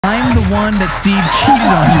I'm the one that Steve cheated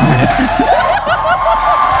on you with.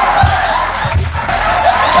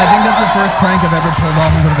 I think that's the first prank I've ever pulled off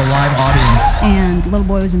in front of a live audience. And the little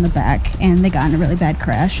boy was in the back, and they got in a really bad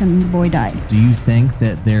crash, and the boy died. Do you think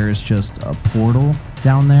that there's just a portal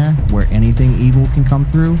down there where anything evil can come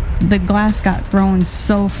through? The glass got thrown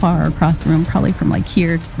so far across the room, probably from like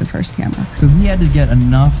here to the first camera. So he had to get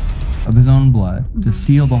enough of his own blood to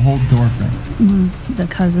seal the whole door frame. The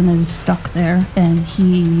cousin is stuck there, and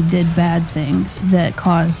he did bad things that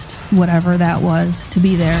caused whatever that was to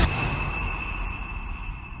be there.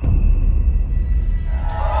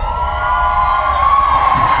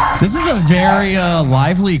 This is a very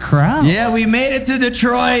lively crowd. Yeah, we made it to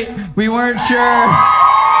Detroit. We weren't sure.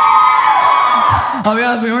 I'll be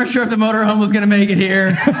honest, we weren't sure if the motorhome was going to make it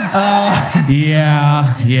here.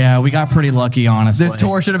 Yeah, we got pretty lucky, honestly. This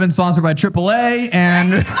tour should have been sponsored by AAA,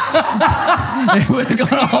 and it would have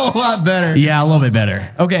gone a whole lot better. Yeah, a little bit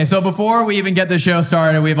better. Okay, so before we even get the show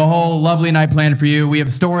started, we have a whole lovely night planned for you. We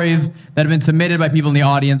have stories that have been submitted by people in the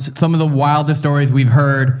audience, some of the wildest stories we've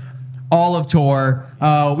heard all of tour.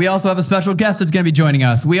 We also have a special guest that's going to be joining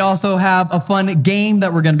us. We also have a fun game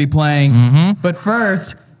that we're going to be playing. But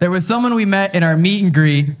first, there was someone we met in our meet and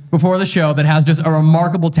greet before the show that has just a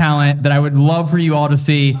remarkable talent that I would love for you all to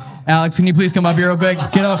see. Alex, can you please come up here real quick?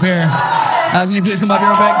 Get up here. Alex, can you please come up here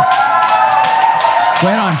real quick?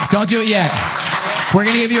 Wait on, don't do it yet. We're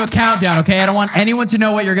going to give you a countdown, okay? I don't want anyone to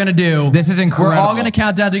know what you're going to do. This is incredible. We're all going to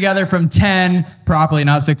count down together from 10, properly,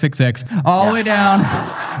 not 666, all the way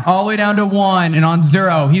down to 1, and on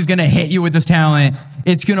 0, he's going to hit you with this talent.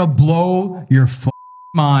 It's going to blow your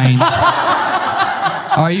mind.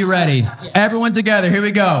 Are you ready? Everyone together, here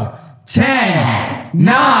we go. 10,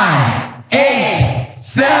 9, 8,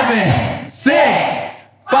 7, 6,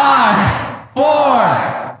 5,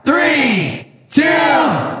 4, 3, 2, 1.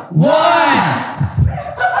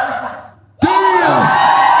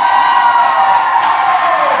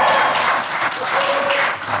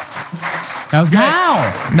 That was great.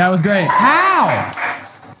 How? That was great. How?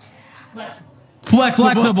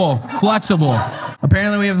 Flexible.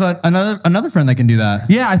 Apparently, we have another friend that can do that.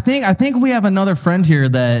 Yeah, I think we have another friend here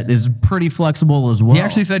that is pretty flexible as well. He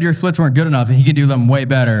actually said your splits weren't good enough, and he can do them way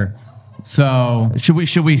better. So should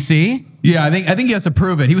we see? Yeah, I think he has to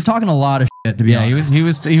prove it. He was talking a lot of shit. To be honest. he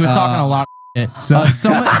was talking a lot of shit.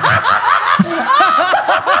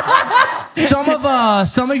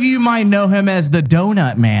 Some of you might know him as the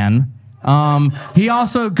Donut Man. He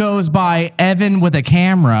also goes by Evan with a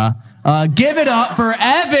camera. Give it up for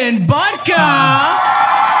Evan Budka!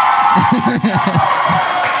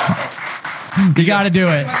 You got to do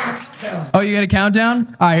it. Oh, you got a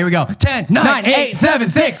countdown? All right, here we go. 10, 9, 8, 7,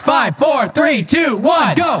 6, 5, 4, 3, 2,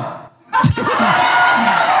 1, go!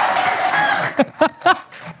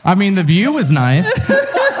 I mean, the view was nice.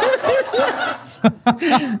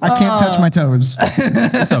 I can't touch my toes.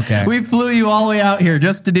 It's okay. We flew you all the way out here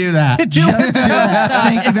just to do that.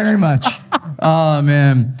 Thank you very much. Oh,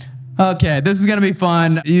 man. Okay, this is going to be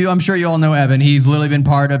fun. I'm sure you all know Evan. He's literally been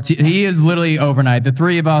part of... he is literally overnight. The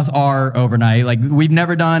three of us are overnight. Like, we've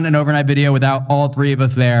never done an overnight video without all three of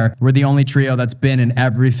us there. We're the only trio that's been in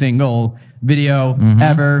every single video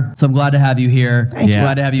ever. So I'm glad to have you here.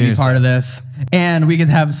 Glad to have you be part of this. And we could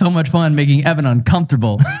have so much fun making Evan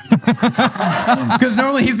uncomfortable. Because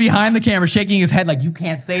normally he's behind the camera shaking his head like, you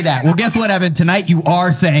can't say that. Well, guess what, Evan? Tonight you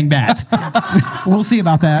are saying that. We'll see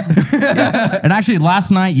about that. And actually,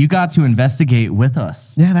 last night you got to investigate with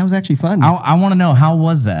us. Yeah, that was actually fun. I want to know, how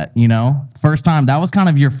was that? You know, first time. That was kind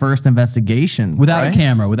of your first investigation. Without a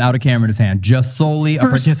camera in his hand. Just solely a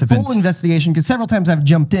participant. Full investigation, because several times I've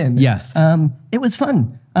jumped in. Yes. It was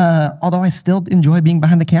fun. Although I still enjoy being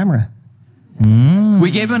behind the camera.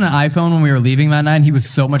 We gave him an iPhone when we were leaving that night, and he was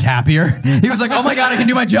so much happier. He was like, oh my God, I can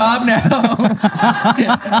do my job now.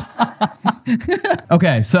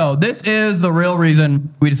 Okay, so this is the real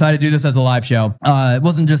reason we decided to do this as a live show. It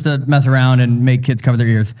wasn't just to mess around and make kids cover their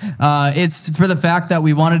ears. It's for the fact that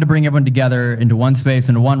we wanted to bring everyone together into one space,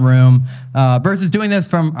 into one room, versus doing this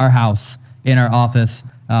from our house, in our office.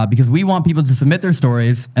 Because we want people to submit their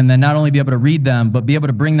stories and then not only be able to read them, but be able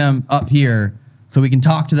to bring them up here so we can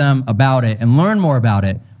talk to them about it and learn more about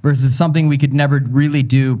it, versus something we could never really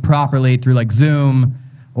do properly through like Zoom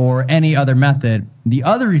or any other method. The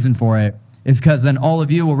other reason for it is because then all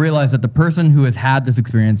of you will realize that the person who has had this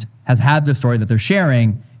experience, has had the story that they're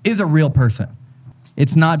sharing, is a real person.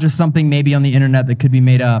 It's not just something maybe on the internet that could be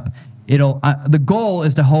made up. The goal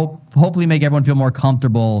is to hopefully make everyone feel more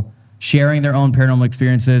comfortable sharing their own paranormal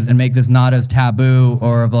experiences and make this not as taboo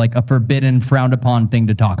or of like a forbidden, frowned upon thing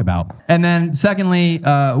to talk about. And then secondly,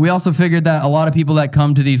 we also figured that a lot of people that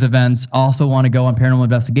come to these events also want to go on paranormal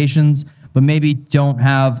investigations, but maybe don't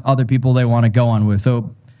have other people they want to go on with.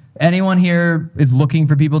 So anyone here is looking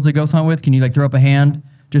for people to go hunt with? Can you like throw up a hand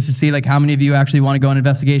just to see like how many of you actually want to go on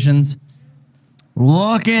investigations?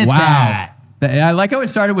 Look at that. I like how it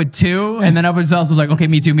started with 2 and then everyone else was like, okay,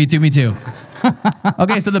 me too, me too, me too.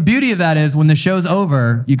 Okay, so the beauty of that is when the show's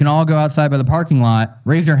over, you can all go outside by the parking lot,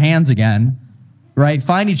 raise your hands again, right?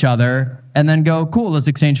 Find each other and then go, cool, let's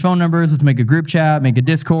exchange phone numbers. Let's make a group chat, make a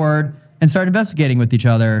Discord and start investigating with each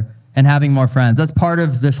other and having more friends. That's part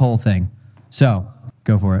of this whole thing. So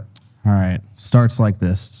go for it. All right. Starts like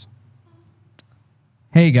this.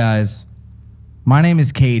 Hey guys, my name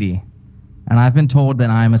is Katie and I've been told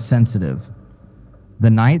that I'm a sensitive.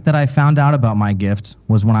 The night that I found out about my gift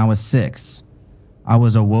was when I was 6. I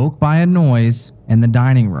was awoke by a noise in the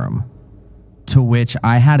dining room, to which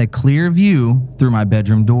I had a clear view through my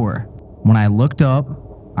bedroom door. When I looked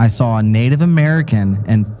up, I saw a Native American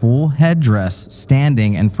in full headdress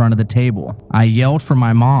standing in front of the table. I yelled for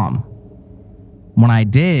my mom. When I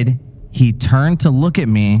did, he turned to look at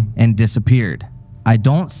me and disappeared. I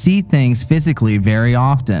don't see things physically very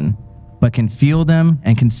often, but can feel them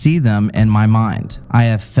and can see them in my mind. I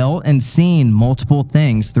have felt and seen multiple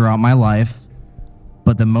things throughout my life,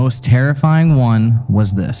 but the most terrifying one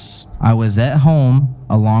was this. I was at home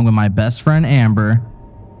along with my best friend Amber,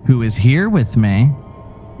 who is here with me,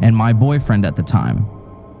 and my boyfriend at the time.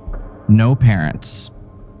 No parents.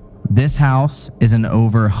 This house is an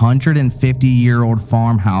over 150-year-old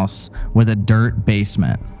farmhouse with a dirt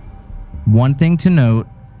basement. One thing to note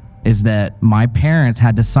is that my parents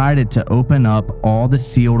had decided to open up all the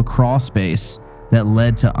sealed crawl space that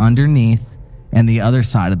led to underneath and the other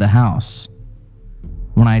side of the house.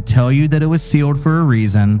 When I tell you that it was sealed for a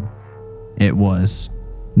reason, it was.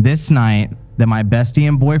 This night that my bestie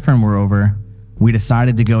and boyfriend were over, we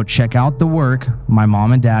decided to go check out the work my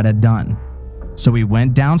mom and dad had done. So we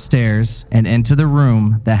went downstairs and into the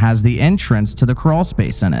room that has the entrance to the crawl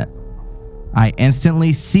space in it. I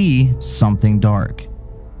instantly see something dark,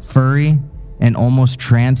 furry, and almost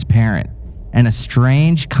transparent, and a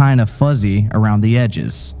strange kind of fuzzy around the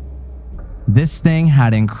edges. This thing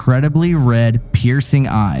had incredibly red, piercing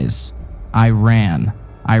eyes. I ran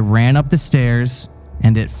up the stairs,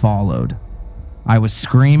 and it followed. I was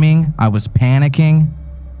screaming, I was panicking.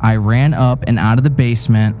 I ran up and out of the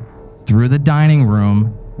basement, through the dining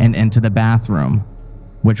room, and into the bathroom,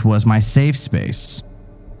 which was my safe space.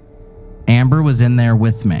 Amber was in there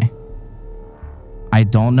with me. I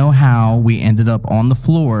don't know how we ended up on the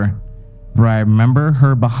floor, but I remember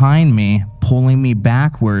her behind me pulling me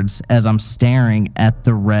backwards as I'm staring at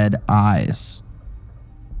the red eyes.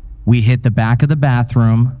 We hit the back of the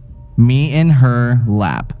bathroom, me in her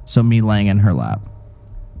lap, so me laying in her lap.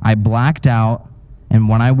 I blacked out, and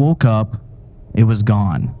when I woke up, it was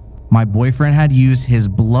gone. My boyfriend had used his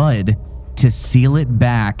blood to seal it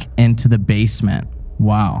back into the basement.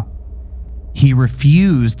 Wow. He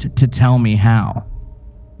refused to tell me how.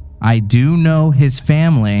 I do know his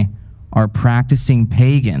family are practicing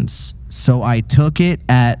pagans, so I took it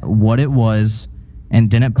at what it was and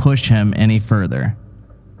didn't push him any further.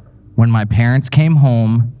 When my parents came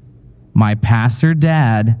home, my pastor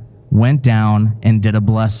dad went down and did a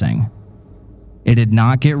blessing. It did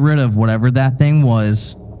not get rid of whatever that thing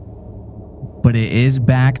was, but it is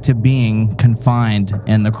back to being confined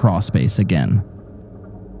in the crawl space again.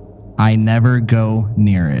 I never go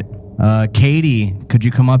near it. Katie, could you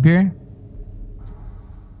come up here?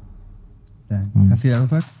 Can I see that real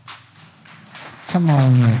quick? Come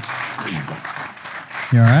on.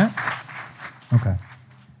 You all right? Okay.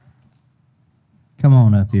 Come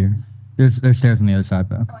on up here. There's stairs on the other side,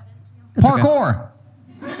 though. Parkour!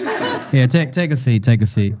 Okay. Yeah, take a seat. Take a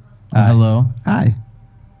seat. Hello. Hi.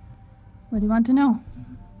 What do you want to know?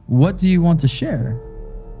 What do you want to share?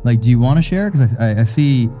 Like, do you want to share? Because I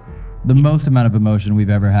see the most amount of emotion we've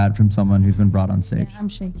ever had from someone who's been brought on stage. Yeah, I'm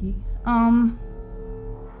shaky.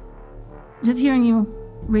 Just hearing you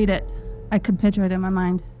read it, I could picture it in my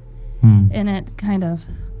mind. And it kind of,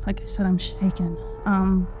 like I said, I'm shaken.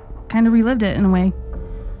 Kind of relived it in a way.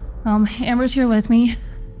 Amber's here with me.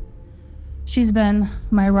 She's been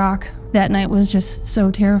my rock. That night was just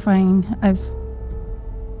so terrifying. I've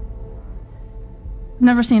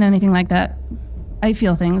never seen anything like that. I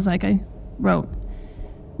feel things like I wrote.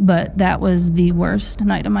 But that was the worst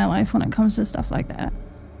night of my life when it comes to stuff like that.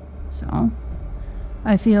 So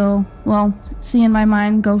I feel, well, see in my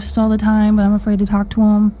mind ghosts all the time, but I'm afraid to talk to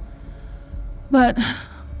them. But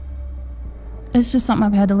it's just something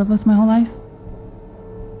I've had to live with my whole life.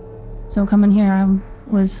 So coming here, I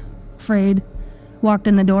was afraid. Walked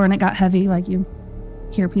in the door and it got heavy, like you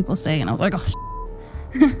hear people say, and I was like, oh,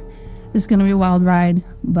 this is gonna be a wild ride.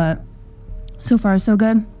 But so far, so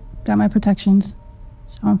good. Got my protections.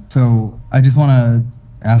 So I just want to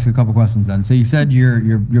ask you a couple questions then. So you said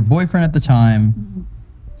your boyfriend at the time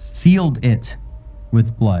sealed it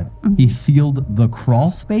with blood. He sealed the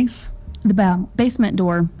crawl space? The basement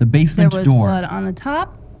door. The basement door. There was blood on the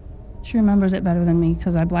top. She remembers it better than me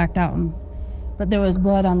because I blacked out. But there was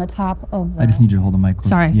blood on the top of the... I just need you to hold the mic close.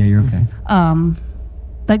 Sorry. Yeah, you're okay.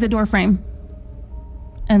 Like the door frame.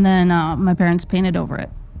 And then my parents painted over it.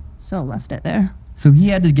 So left it there. So he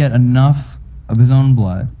had to get enough of his own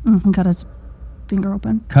blood. Cut his finger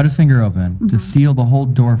open. Cut his finger open to seal the whole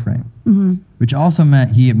door frame. Which also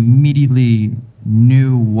meant he immediately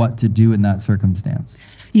knew what to do in that circumstance.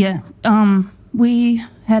 Yeah. We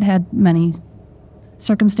had many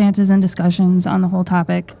circumstances and discussions on the whole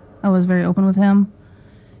topic. I was very open with him.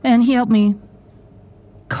 And he helped me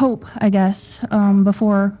cope, I guess.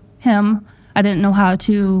 Before him, I didn't know how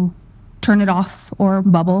to turn it off or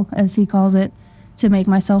bubble, as he calls it, to make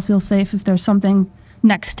myself feel safe. If there's something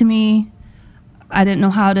next to me, I didn't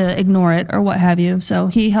know how to ignore it or what have you. So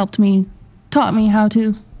he helped me, taught me how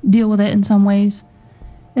to deal with it in some ways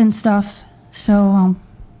and stuff. So,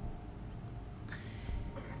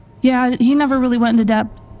 yeah, he never really went into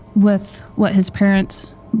depth with what his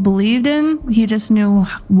parents believed in. He just knew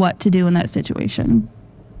what to do in that situation.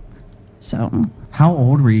 So. How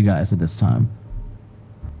old were you guys at this time?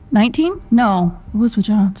 19? No, it was with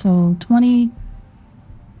John. So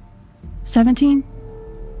 2017?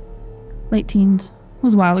 Late teens. It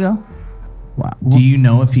was a while ago. Wow. Do you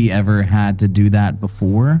know if he ever had to do that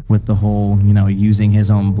before with the whole, using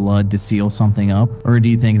his own blood to seal something up? Or do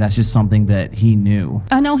you think that's just something that he knew?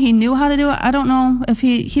 I know he knew how to do it. I don't know if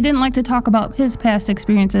he didn't like to talk about his past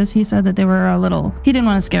experiences. He said that they were he didn't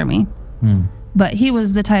want to scare me. But he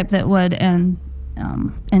was the type that would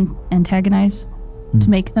antagonize to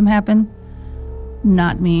make them happen.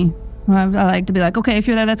 Not me. I like to be like, okay, if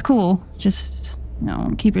you're there, that's cool. Just,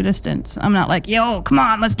 keep your distance. I'm not like, yo, come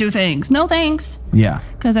on, let's do things. No thanks. Yeah.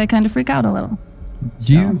 Because I kind of freak out a little.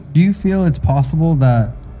 Do you feel it's possible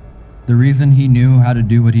that the reason he knew how to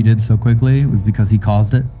do what he did so quickly was because he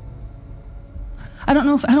caused it? I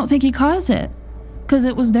don't think he caused it. Because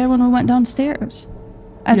it was there when we went downstairs.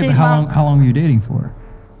 But how long were you dating for?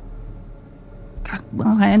 God,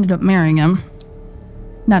 well, I ended up marrying him.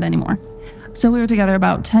 Not anymore. So we were together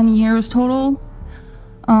about 10 years total.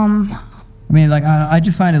 I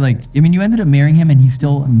just find it you ended up marrying him and he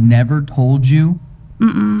still never told you?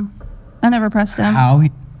 I never pressed him. How?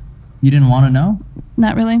 You didn't want to know?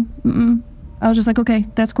 Not really. I was just like, okay,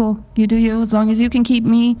 that's cool. You do you. As long as you can keep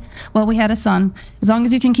me, well, we had a son. As long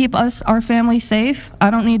as you can keep our family safe,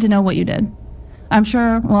 I don't need to know what you did. I'm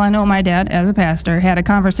sure, I know my dad, as a pastor, had a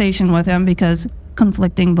conversation with him because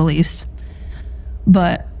conflicting beliefs.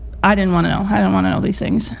 But I didn't want to know. I don't want to know these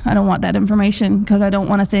things. I don't want that information because I don't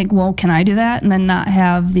want to think, well, can I do that? And then not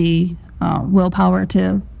have the willpower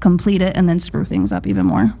to complete it and then screw things up even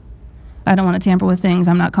more. I don't want to tamper with things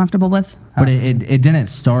I'm not comfortable with. But it didn't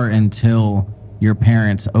start until your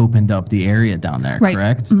parents opened up the area down there,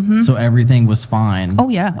 correct? So everything was fine. Oh,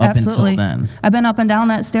 yeah, absolutely. Until then. I've been up and down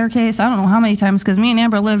that staircase, I don't know how many times, because me and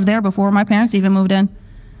Amber lived there before my parents even moved in.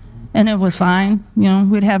 And it was fine.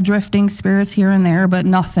 We'd have drifting spirits here and there, but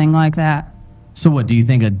nothing like that. So what, do you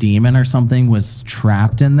think a demon or something was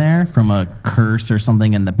trapped in there from a curse or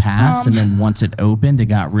something in the past, and then once it opened, it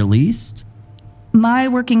got released? My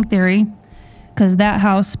working theory, because that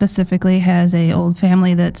house specifically has a old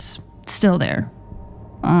family that's still there.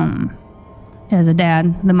 Has a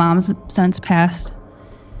dad. The mom's since passed.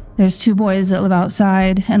 There's 2 boys that live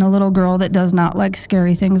outside and a little girl that does not like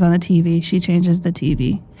scary things on the TV. She changes the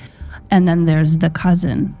TV. And then there's the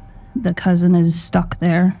cousin. The cousin is stuck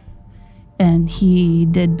there, and he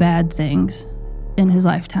did bad things in his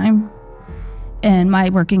lifetime. And my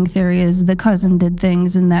working theory is the cousin did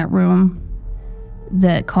things in that room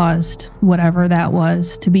that caused whatever that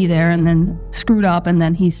was to be there, and then screwed up, and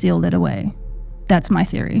then he sealed it away. That's my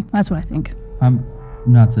theory. That's what I think. I'm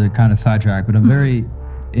not to kind of sidetrack, but I'm very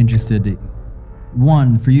interested.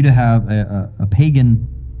 One, for you to have a pagan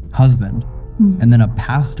husband and then a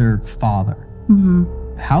pastor father.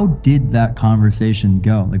 How did that conversation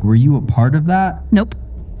go? Were you a part of that? Nope.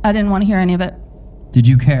 I didn't want to hear any of it. Did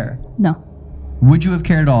you care? No. Would you have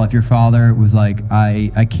cared at all if your father was like,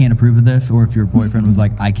 I can't approve of this, or if your boyfriend was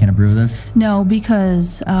like, I can't approve of this? No,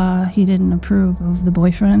 because he didn't approve of the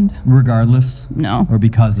boyfriend. Regardless? No. Or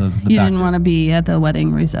because of the He fact didn't want to be at the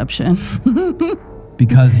wedding reception.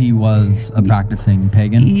 because he was a practicing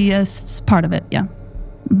pagan? Yes, part of it, yeah.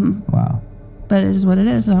 Wow. But it is what it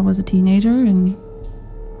is. I was a teenager, and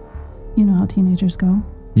you know how teenagers go.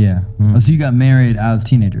 Yeah. Oh, so you got married as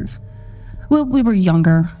teenagers? Well, we were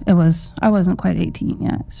younger. I wasn't quite 18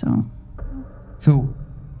 yet, so. So,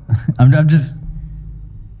 I'm just.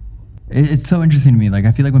 It's so interesting to me. Like,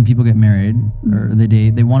 I feel like when people get married or they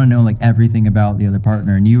date, they want to know like everything about the other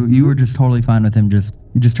partner, and you were just totally fine with him just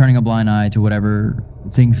turning a blind eye to whatever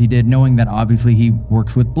things he did, knowing that obviously he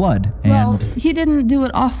works with blood. And Well, he didn't do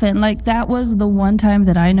it often. Like, that was the one time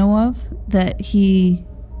that I know of that he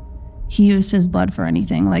used his blood for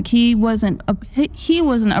anything. Like, he wasn't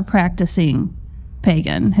a practicing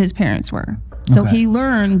pagan. His parents were. So Okay. he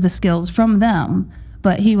learned the skills from them,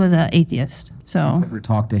 but he was an atheist. So Ever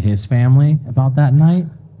talk to his family about that night?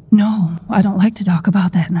 no, I don't like to talk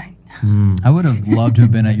about that night. I would have loved to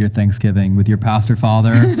have been at your Thanksgiving with your pastor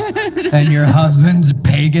father and your husband's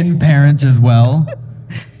pagan parents as well.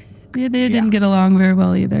 They didn't get along very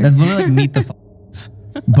well either. That's literally like Meet the F***s,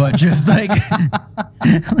 but just like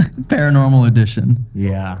paranormal edition.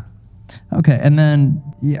 Yeah. Okay, and then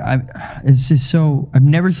it's just so I've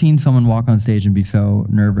never seen someone walk on stage and be so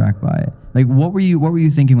nerve-wracked by it. Like, what were you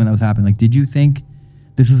thinking when that was happening? Like, did you think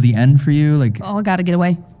this was the end for you? Like, Oh, I gotta get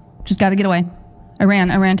away. Just gotta get away. I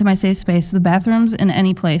ran to my safe space. The bathrooms in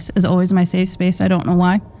any place is always my safe space. I don't know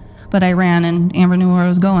why, but I ran, and Amber knew where I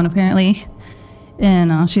was going apparently.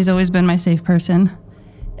 And she's always been my safe person.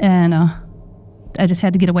 And I just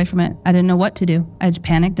had to get away from it. I didn't know what to do. I just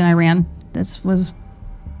panicked and I ran. That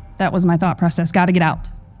was my thought process. Gotta get out.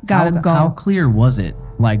 Gotta go. How clear was it?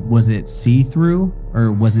 Like, was it see-through,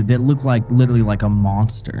 or did it look like literally like a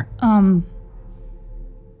monster?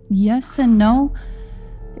 Yes and no.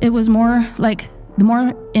 It was more like, the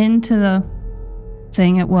more into the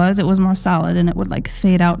thing it was more solid, and it would like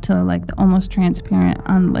fade out to like the almost transparent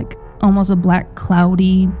on like almost a black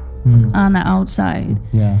cloudy on the outside.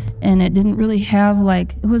 Yeah. And it didn't really have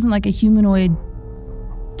like, it wasn't like a humanoid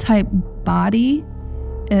type body.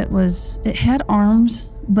 It had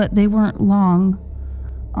arms, but they weren't long.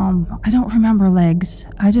 I don't remember legs.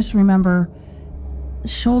 I just remember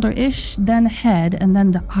shoulder-ish, then head, and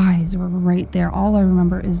then the eyes were right there. All I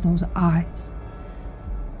remember is those eyes.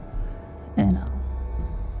 And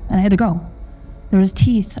I had to go. There was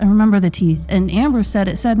teeth. I remember the teeth. And Amber said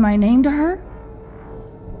it said my name to her.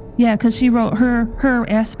 Yeah, because she wrote her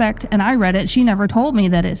aspect, and I read it. She never told me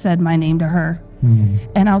that it said my name to her.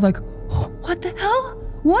 And I was like, what the hell?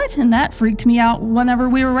 What? And that freaked me out whenever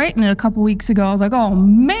we were writing it a couple weeks ago. I was like, oh,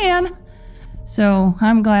 man. So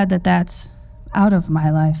I'm glad that that's out of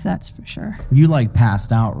my life, that's for sure. You like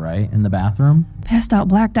passed out, right, in the bathroom? Passed out,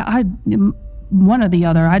 blacked out. One or the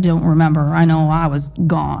other, I don't remember. I know I was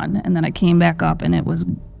gone, and then I came back up, and it was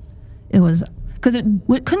because it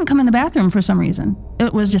couldn't come in the bathroom for some reason.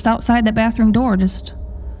 It was just outside the bathroom door, just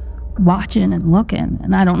watching and looking,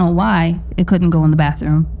 and I don't know why it couldn't go in the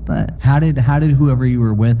bathroom. But How did whoever you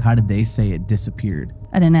were with, how did they say it disappeared?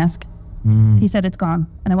 I didn't ask. He said it's gone,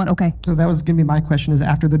 and I went, okay. So that was going to be my question, is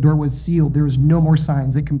after the door was sealed, there was no more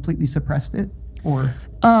signs. It completely suppressed it? Or?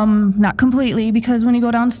 Not completely, because when you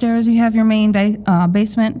go downstairs, you have your main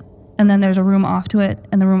basement, and then there's a room off to it,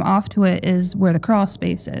 and the room off to it is where the crawl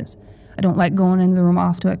space is. I don't like going into the room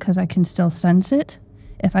off to it because I can still sense it.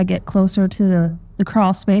 If I get closer to the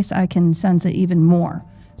crawl space, I can sense it even more.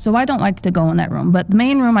 So I don't like to go in that room, but the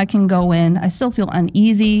main room I can go in. I still feel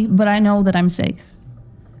uneasy, but I know that I'm safe.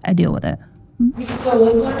 I deal with it. You still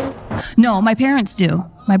live there? No, my parents do.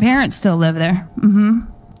 My parents still live there.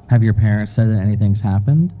 Have your parents said that anything's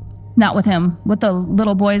happened? Not with him. With the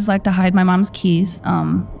little boys like to hide my mom's keys.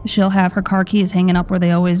 She'll have her car keys hanging up where they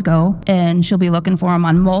always go, and she'll be looking for them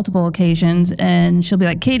on multiple occasions, and she'll be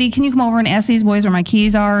like, Katie, can you come over and ask these boys where my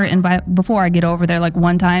keys are? And before I get over there, like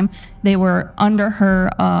one time, they were under her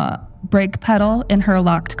brake pedal in her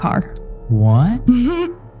locked car. What?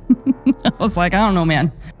 I was like, I don't know,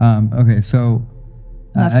 man. Okay, so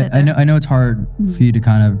I know it's hard for you to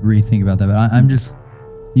kind of rethink about that, but I'm just,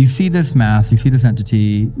 you see this mass, you see this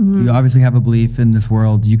entity, you obviously have a belief in this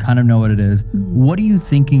world, you kind of know what it is. What are you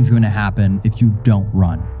thinking is going to happen if you don't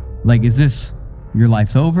run? Like, is this your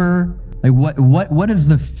life's over? Like, what is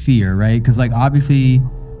the fear, right? Because like obviously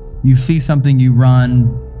you see something, you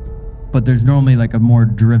run, but there's normally like a more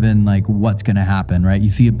driven, like what's going to happen, right? You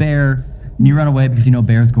see a bear and you run away because you know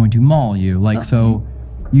bear's going to maul you. Like, so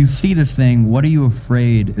You see this thing. What are you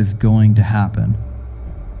afraid is going to happen?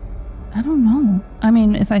 I don't know. I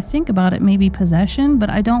mean, if I think about it, maybe possession, but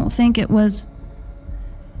I don't think it was.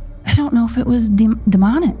 I don't know if it was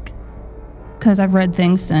demonic, because I've read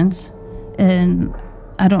things since, and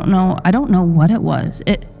I don't know. I don't know what it was.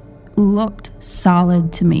 It looked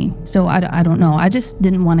solid to me, so I don't know. I just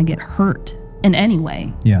didn't want to get hurt in any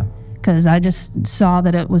way. Yeah. Because I just saw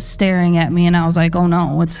that it was staring at me, and I was like, oh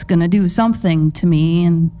no, it's gonna do something to me,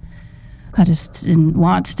 and I just didn't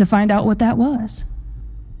want to find out what that was.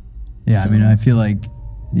 Yeah, So- I mean, I feel like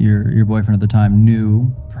your boyfriend at the time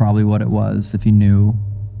knew probably what it was, if he knew.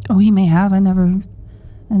 Oh, he may have. I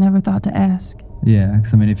never thought to ask. Yeah,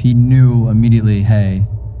 because I mean, if he knew immediately, hey,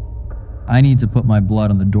 I need to put my blood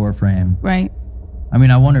on the door frame. Right. I mean,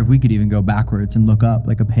 I wonder if we could even go backwards and look up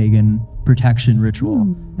like a pagan protection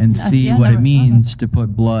ritual and see I what never it thought means to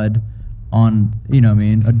put blood on, you know what I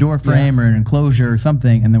mean, a door frame or an enclosure or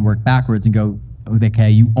something, and then work backwards and go, okay,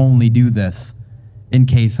 you only do this in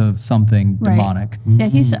case of something Right. demonic. Yeah,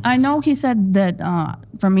 he said. I know he said that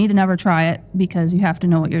for me to never try it because you have to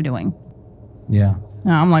know what you're doing. Yeah.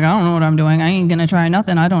 And I'm like, I don't know what I'm doing. I ain't gonna try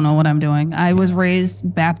nothing. I don't know what I'm doing. I was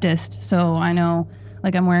raised Baptist, so I know,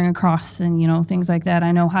 like, I'm wearing a cross and, you know, things like that.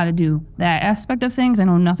 I know how to do that aspect of things. I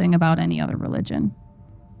know nothing about any other religion.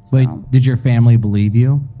 Wait, So- did your family believe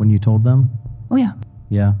you when you told them? Oh yeah,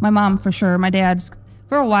 Yeah. my mom for sure. My dad's,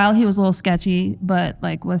 for a while he was a little sketchy, but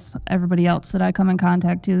like with everybody else that I come in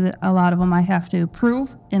contact to, a lot of them I have to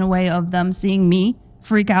prove in a way of them seeing me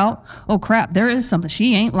freak out. Oh crap, there is something.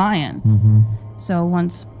 She ain't lying. Mm-hmm. So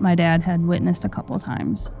once my dad had witnessed a couple of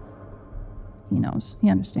times, he knows, he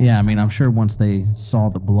understands. Yeah, I mean, I'm sure once they saw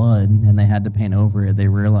the blood and they had to paint over it, they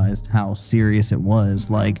realized how serious it was.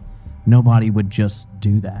 Like, nobody would just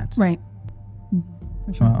do that. Right.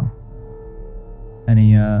 For sure. Wow.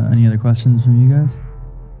 Any other questions from you guys?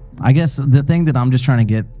 I guess the thing that I'm just trying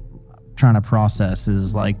to process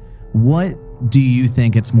is, like, what do you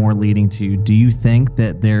think it's more leading to? Do you think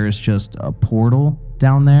that there's just a portal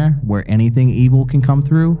down there where anything evil can come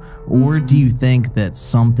through? Or do you think that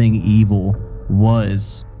something evil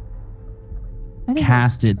was I think it was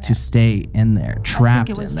casted to stay in there, trapped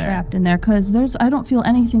I think it was in there? trapped in there because I don't feel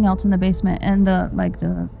anything else in the basement, and the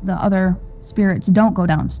other spirits don't go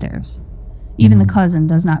downstairs. Even the cousin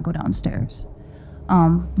does not go downstairs.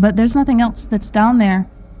 But there's nothing else that's down there,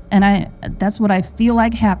 and that's what I feel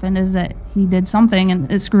like happened, is that he did something and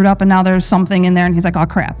it screwed up, and now there's something in there, and he's like, oh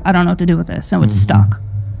crap, I don't know what to do with this, so it's stuck.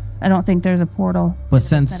 I don't think there's a portal. But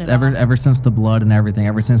since set it off. ever since the blood and everything,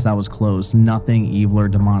 ever since that was closed, nothing evil or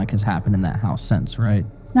demonic has happened in that house since, right?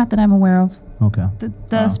 Not that I'm aware of. Okay.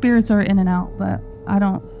 The spirits are in and out, but I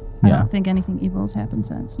don't Yeah. think anything evil has happened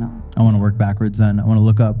since. No. I want to work backwards then. I want to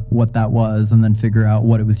look up what that was and then figure out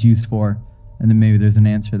what it was used for. And then maybe there's an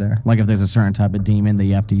answer there. Like if there's a certain type of demon that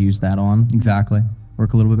you have to use that on. Exactly.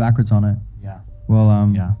 Work a little bit backwards on it. Yeah. Well,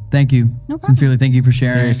 Yeah. thank you. No problem. Sincerely, thank you for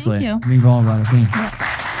sharing. Seriously. Thank you. Being vulnerable about it. Thanks.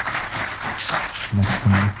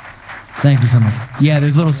 Thank you so much. Yeah,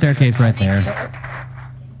 there's a little staircase right there.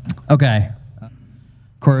 Okay.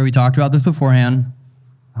 Corey, we talked about this beforehand.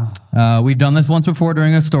 We've done this once before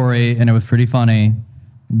during a story, and it was pretty funny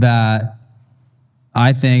that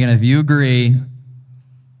I think, and if you agree,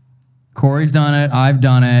 Corey's done it, I've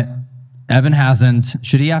done it, Evan hasn't.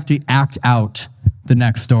 Should he have to act out the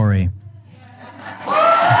next story?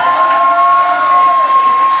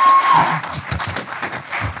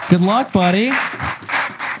 Good luck, buddy.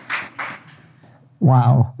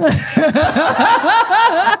 Wow.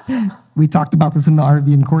 We talked about this in the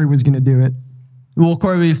RV, and Corey was going to do it. Well,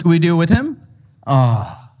 Corey, we do it with him?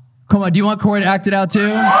 Oh. Come on, do you want Corey to act it out too?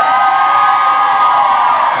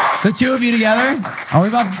 The two of you together? Are we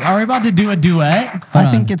about to do a duet?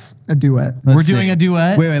 I think it's a duet. We're doing a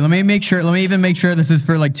duet? Wait, let me even make sure this is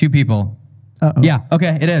for like two people. Uh-oh. Yeah,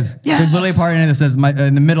 okay, it is. There's literally a part in it that says,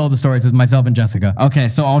 in the middle of the story, it says myself and Jessica. Okay,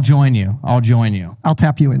 so I'll join you. I'll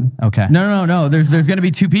tap you in. Okay. No. There's going to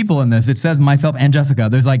be two people in this. It says myself and Jessica.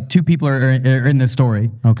 There's like two people are in this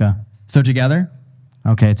story. Okay. So together?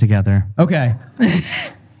 Okay, together. Okay.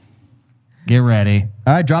 Get ready.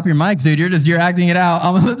 All right, drop your mics, dude. You're acting it out.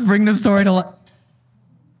 Let's bring this story to life.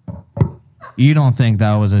 You don't think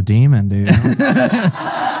that was a demon, dude?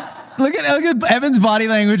 Look at Evan's body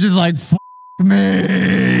language is like, F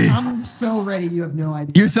me. I'm so ready. You have no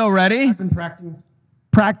idea. You're so ready? I've been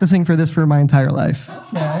practicing for this for my entire life.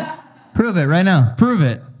 Okay. Prove it right now. Prove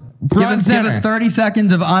it. Give us 30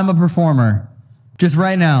 seconds of I'm a performer. Just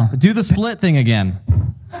right now. Do the split thing again.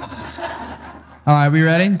 All right, we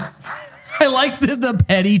ready? I like the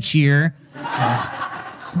petty cheer.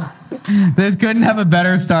 This couldn't have a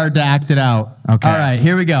better start to act it out. Okay. All right,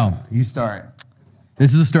 here we go. You start.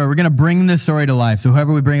 This is a story. We're going to bring this story to life. So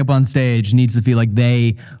whoever we bring up on stage needs to feel like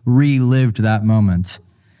they relived that moment.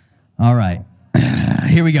 All right.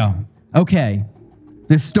 Here we go. Okay.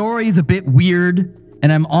 This story is a bit weird,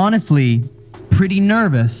 and I'm honestly pretty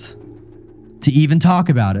nervous to even talk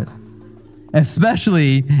about it,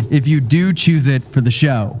 especially if you do choose it for the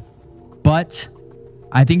show. But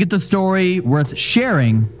I think it's a story worth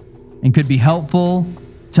sharing and could be helpful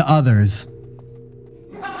to others.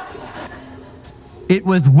 It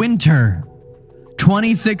was winter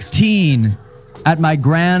 2016 at my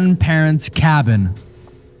grandparents' cabin.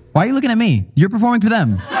 Why are you looking at me? You're performing for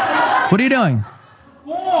them. What are you doing?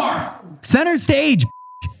 Center stage.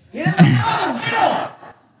 Get in the middle!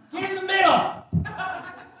 Get in the middle!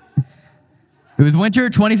 It was winter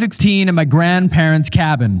 2016 at my grandparents'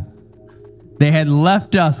 cabin. They had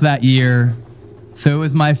left us that year, so it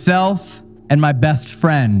was myself and my best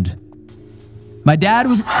friend. My dad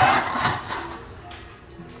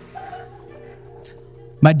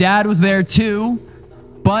was there too,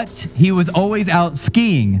 but he was always out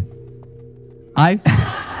skiing.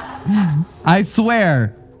 I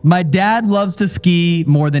swear, my dad loves to ski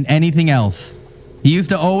more than anything else. He used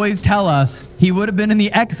to always tell us he would have been in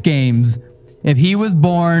the X Games if he was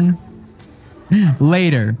born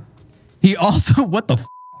later. He also, what the f?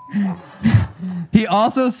 He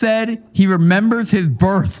also said he remembers his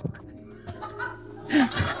birth.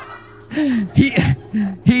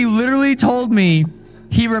 He literally told me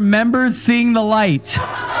he remembers seeing the light.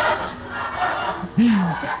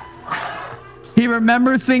 He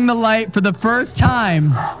remembers seeing the light for the first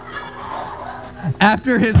time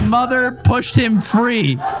after his mother pushed him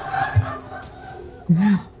free.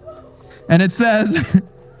 And it says,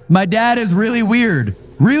 my dad is really weird.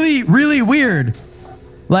 Really, really weird.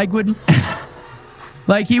 Like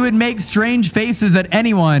he would make strange faces at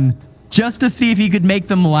anyone just to see if he could make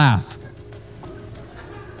them laugh.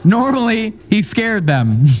 Normally, he scared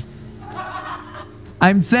them.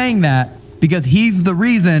 I'm saying that because he's the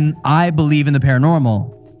reason I believe in the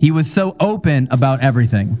paranormal. He was so open about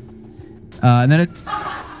everything. And then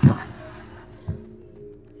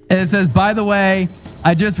it says, by the way,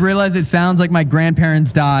 I just realized it sounds like my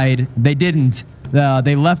grandparents died. They didn't.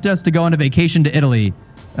 They left us to go on a vacation to Italy.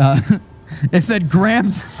 It said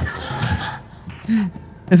Gramps.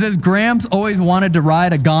 It says Gramps always wanted to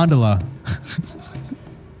ride a gondola.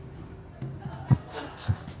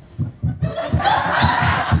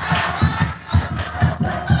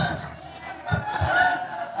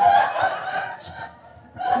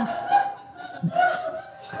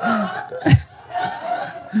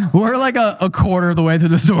 We're like a quarter of the way through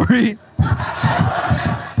the story.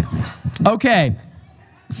 Okay,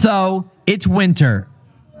 so it's winter.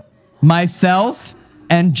 Myself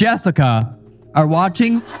and Jessica are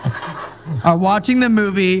watching the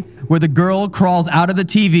movie where the girl crawls out of the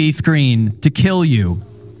TV screen to kill you.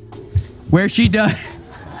 Where she does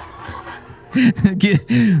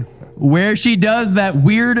that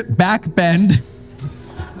weird back bend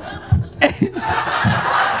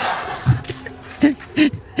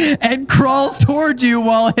and crawls towards you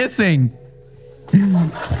while hissing.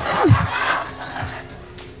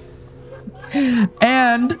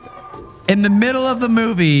 And in the middle of the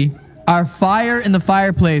movie, our fire in the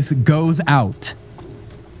fireplace goes out.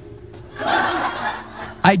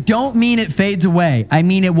 I don't mean it fades away. I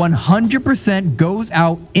mean it 100% goes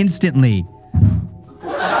out instantly.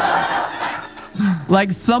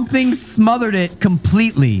 Like something smothered it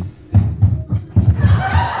completely.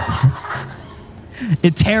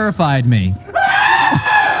 It terrified me.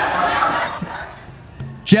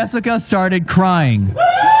 Jessica started crying.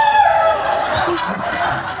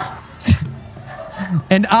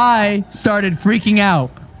 And I started freaking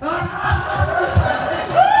out.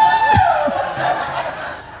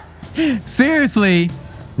 Seriously,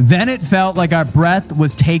 then it felt like our breath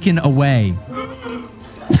was taken away.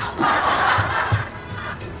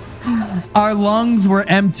 Our lungs were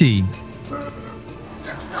empty.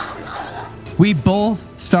 We both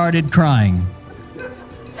started crying.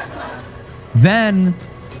 Then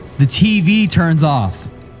the TV turns off.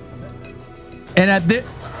 And at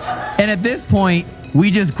this point, we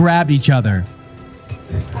just grabbed each other.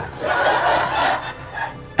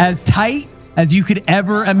 As tight as you could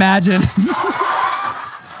ever imagine.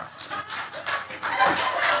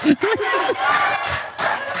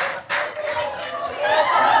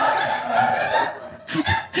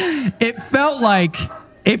 It felt like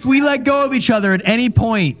if we let go of each other at any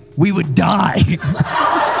point, we would die.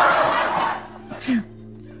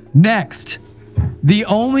 Next, the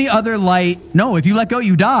only other light... No, if you let go,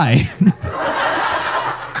 you die.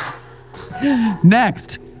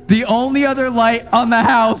 Next, the only other light on the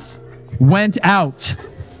house went out.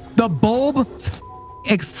 The bulb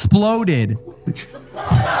exploded.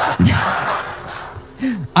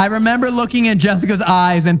 I remember looking in Jessica's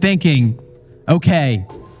eyes and thinking, okay,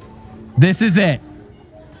 this is it.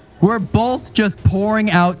 We're both just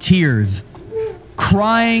pouring out tears,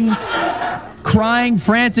 crying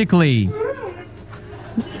frantically.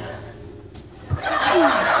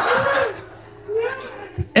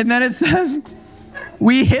 And then it says,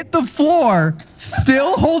 we hit the floor,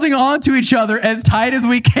 still holding on to each other as tight as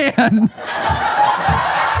we can.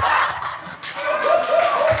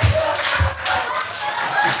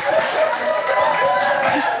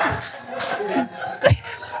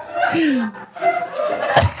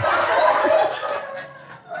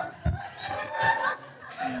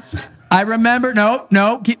 I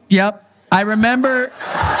remember,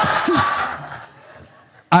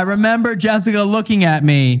 I remember Jessica looking at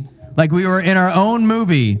me like we were in our own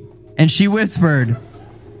movie, and she whispered,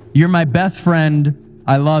 "You're my best friend.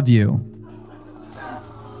 I love you."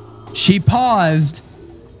 She paused,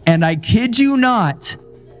 and I kid you not,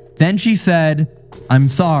 then she said, "I'm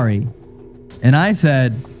sorry." And I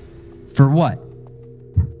said, "For what?"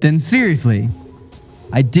 Then seriously,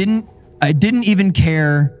 I didn't even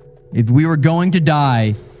care if we were going to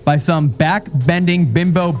die by some back-bending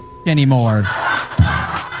bimbo anymore.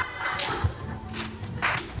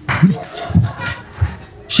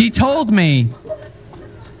 She told me,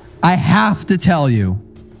 "I have to tell you."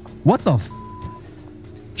 What the f?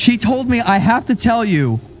 She told me, "I have to tell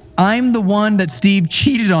you, I'm the one that Steve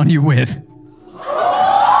cheated on you with."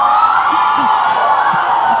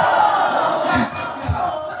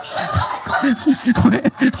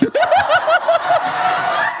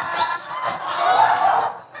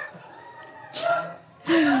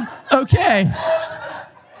 Okay.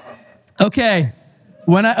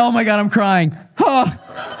 Oh my God, I'm crying.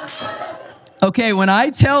 Okay, when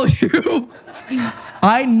I tell you,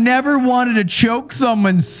 I never wanted to choke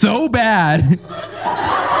someone so bad.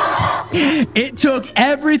 It took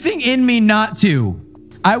everything in me not to.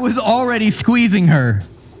 I was already squeezing her.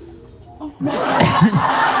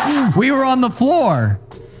 We were on the floor.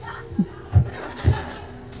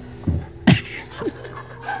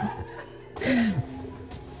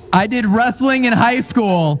 I did wrestling in high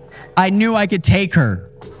school. I knew I could take her.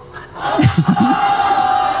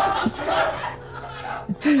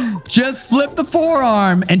 Just flip the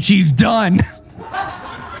forearm and she's done.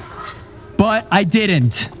 But I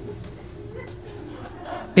didn't.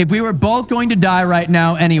 If we were both going to die right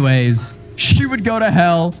now anyways, she would go to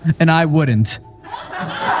hell and I wouldn't.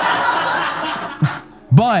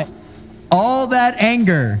 But all that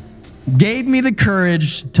anger gave me the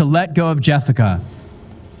courage to let go of Jessica.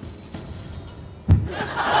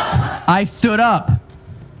 I stood up.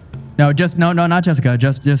 No, not Jessica.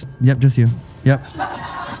 Just you. Yep.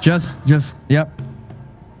 Yep.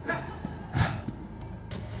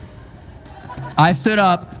 I stood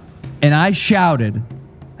up and I shouted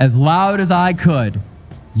as loud as I could,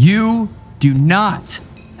 "You do not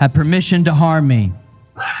have permission to harm me."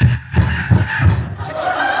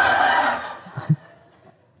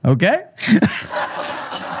 Okay?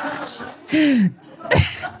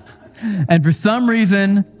 And for some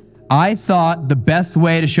reason, I thought the best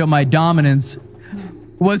way to show my dominance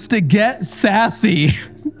was to get sassy.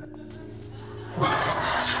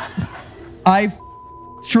 I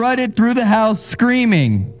strutted through the house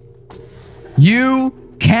screaming, "You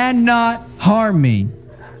cannot harm me.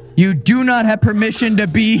 You do not have permission to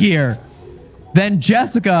be here." Then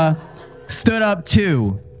Jessica stood up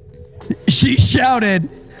too. She shouted,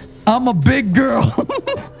 "I'm a big girl."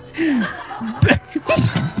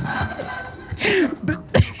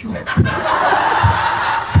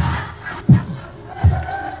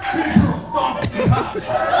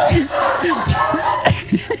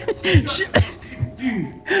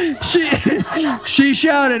 She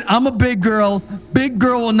shouted, "I'm a big girl. Big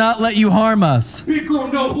girl will not let you harm us." Big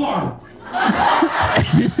girl, no harm.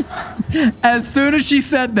 As soon as she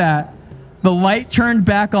said that, the light turned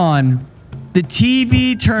back on, the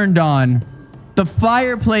TV turned on, the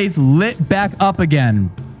fireplace lit back up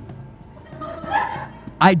again.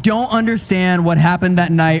 I don't understand what happened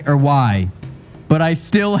that night or why, but I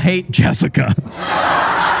still hate Jessica.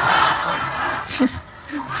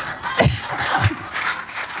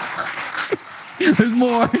 There's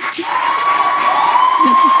more.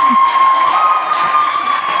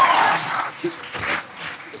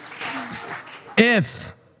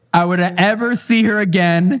 If I were to ever see her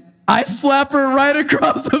again, I'd slap her right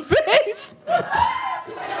across the face.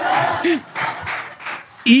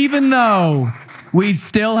 Even though We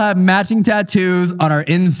still have matching tattoos on our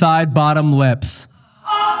inside bottom lips.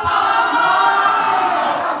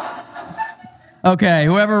 Okay,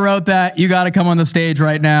 whoever wrote that, you got to come on the stage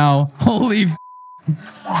right now. Holy f***.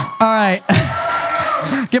 All right.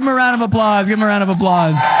 Give him a round of applause. Give him a round of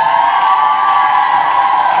applause.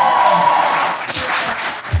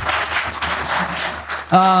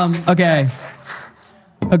 Okay.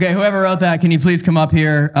 Okay, whoever wrote that, can you please come up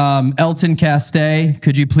here? Elton Castay,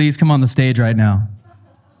 could you please come on the stage right now?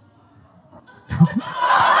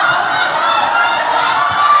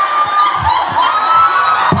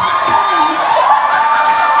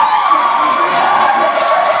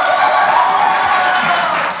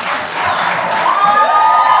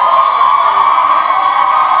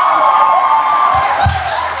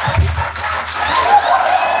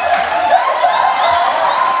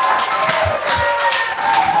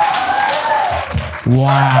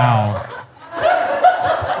 Wow.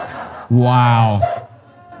 Wow.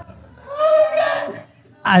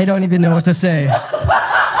 I don't even know what to say.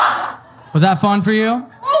 Was that fun for you?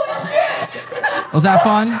 Was that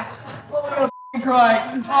fun?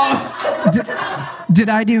 Did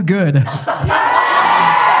I do good?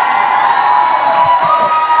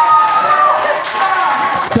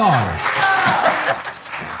 Dog.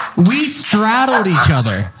 We straddled each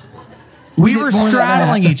other. We were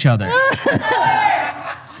straddling each other.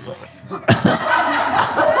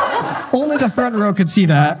 Only the front row could see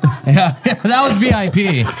that. Yeah, that was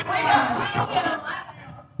VIP.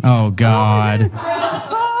 Oh, God.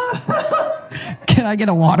 Can I get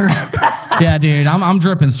a water? Yeah, dude, I'm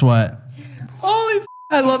dripping sweat. Holy f***,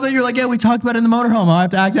 I love that you're like, yeah, we talked about it in the motorhome. I'll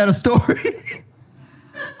have to act out a story.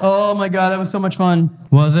 Oh, my God, that was so much fun.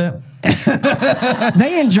 Was it?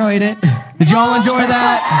 They enjoyed it. Did y'all enjoy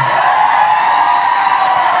that?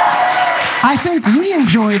 I think we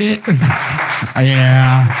enjoyed it.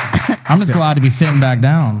 Yeah. I'm just glad to be sitting back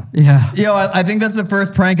down. Yeah. Yo, I think that's the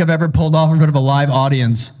first prank I've ever pulled off in front of a live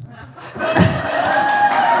audience.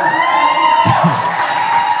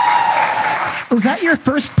 Was that your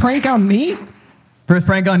first prank on me? First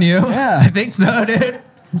prank on you? Yeah. I think so, dude.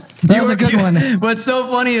 That was a good one. What's so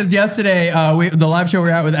funny is yesterday, the live show we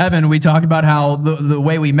were at with Evan, we talked about how the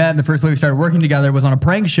way we met and the first way we started working together was on a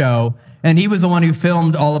prank show, and he was the one who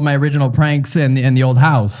filmed all of my original pranks in the old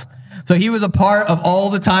house. So he was a part of all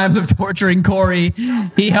the times of torturing Corey.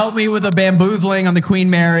 He helped me with the bamboozling on the Queen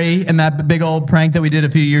Mary and that big old prank that we did a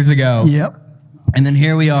few years ago. Yep. And then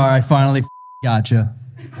here we are. I finally gotcha.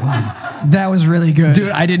 That was really good. Dude,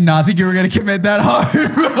 I did not think you were going to commit that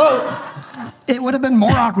hard, bro. It would have been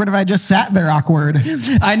more awkward if I just sat there awkward.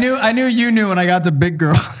 I knew you knew when I got to Big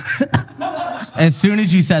Girl. As soon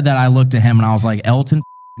as you said that, I looked at him and I was like, Elton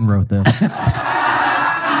wrote this.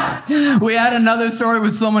 We had another story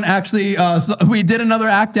with someone actually, we did another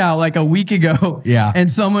act out like a week ago. Yeah. And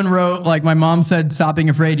someone wrote, like, my mom said, stop being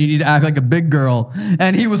afraid, you need to act like a big girl.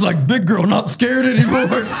 And he was like, big girl, not scared anymore.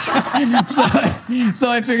 so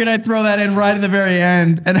I figured I'd throw that in right at the very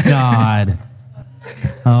end. And God.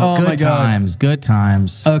 Oh, my good God. times, good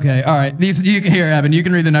times. Okay, all right. These you can hear, Evan. You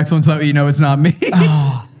can read the next one so you know it's not me.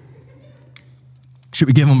 Should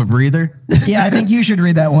we give him a breather? Yeah, I think you should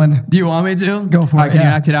read that one. Do you want me to? Go for it, Can you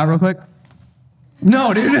yeah. act it out real quick?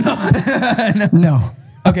 No, dude. No. No.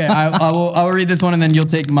 Okay, I will read this one and then you'll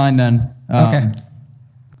take mine then. Okay.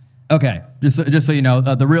 Okay, just so you know,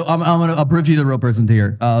 the real I'll prove to you the real person's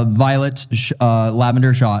here. Violet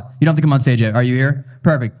Lavender Shot. You don't have to come on stage yet. Are you here?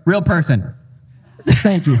 Perfect. Real person.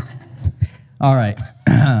 Thank you. All right.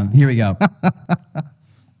 Here we go.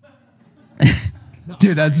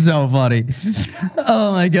 Dude, that's so funny.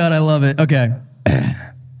 Oh my God, I love it. Okay.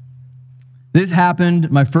 This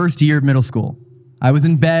happened my first year of middle school. I was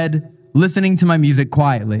in bed, listening to my music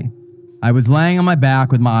quietly. I was laying on my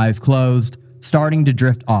back with my eyes closed, starting to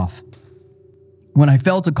drift off, when I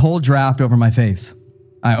felt a cold draft over my face.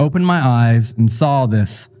 I opened my eyes and saw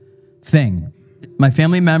this thing. My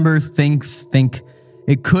family members think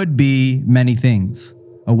it could be many things.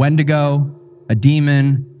 A Wendigo, a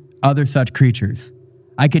demon, other such creatures.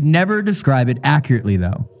 I could never describe it accurately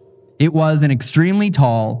though. It was an extremely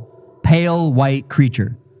tall, pale white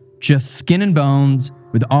creature, just skin and bones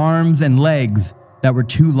with arms and legs that were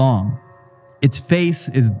too long. Its face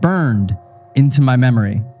is burned into my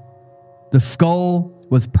memory. The skull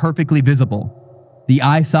was perfectly visible. The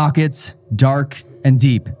eye sockets dark and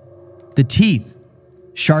deep. The teeth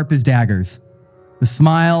sharp as daggers. The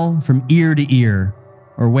smile from ear to ear,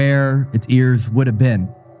 or where its ears would have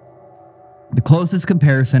been. The closest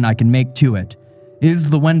comparison I can make to it is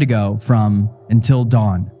the Wendigo from Until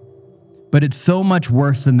Dawn. But it's so much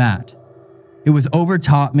worse than that. It was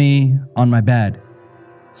overtop me on my bed.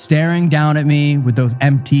 staring down at me with those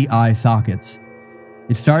empty eye sockets.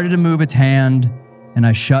 It started to move its hand, and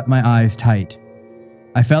I shut my eyes tight.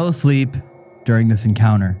 I fell asleep during this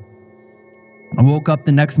encounter. I woke up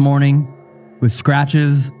the next morning with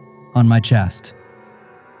scratches on my chest.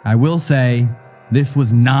 I will say, this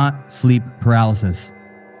was not sleep paralysis.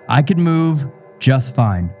 I could move just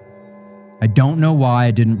fine. I don't know why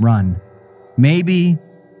I didn't run. Maybe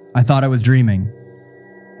I thought I was dreaming,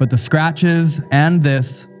 but the scratches and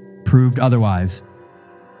this proved otherwise.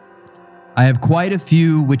 I have quite a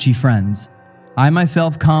few witchy friends. I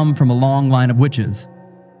myself come from a long line of witches.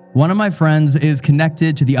 One of my friends is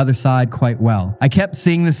connected to the other side quite well. I kept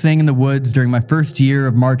seeing this thing in the woods during my first year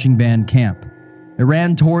of marching band camp. It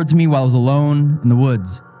ran towards me while I was alone in the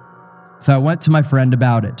woods. So I went to my friend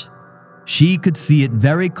about it. She could see it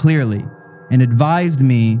very clearly and advised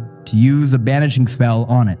me to use a banishing spell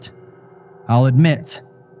on it. I'll admit,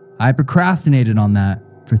 I procrastinated on that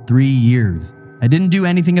for 3 years. I didn't do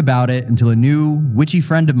anything about it until a new witchy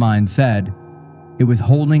friend of mine said it was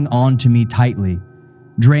holding on to me tightly,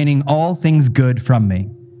 draining all things good from me.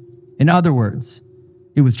 In other words,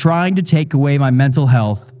 it was trying to take away my mental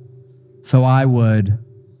health so I would,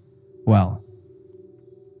 well,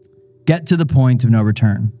 get to the point of no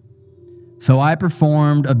return. So I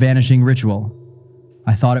performed a banishing ritual.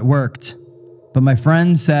 I thought it worked, but my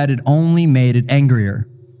friend said it only made it angrier.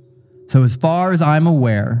 So as far as I'm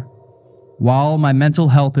aware, while my mental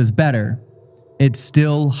health is better, it's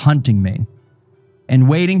still hunting me. And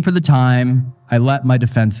waiting for the time I let my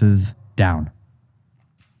defenses down.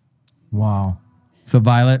 Wow. So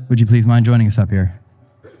Violet, would you please mind joining us up here?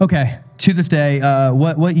 Okay, to this day,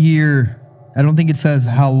 what year, I don't think it says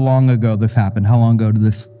how long ago this happened. How long ago did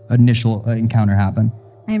this initial encounter happen?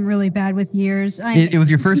 I am really bad with years. It was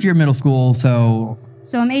your first year of middle school, so...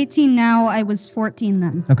 So I'm 18 now. I was 14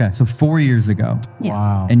 then. Okay, so 4 years ago. Yeah.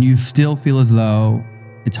 Wow. And you still feel as though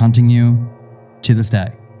it's hunting you to this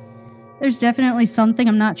day. There's definitely something.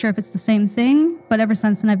 I'm not sure if it's the same thing, but ever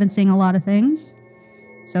since then I've been seeing a lot of things.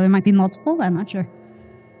 So there might be multiple, but I'm not sure.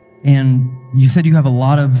 And you said you have a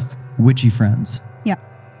lot of witchy friends. Yeah.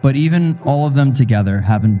 But even all of them together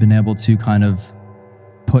haven't been able to kind of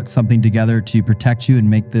put something together to protect you and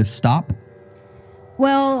make this stop?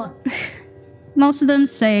 Well, most of them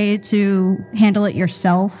say to handle it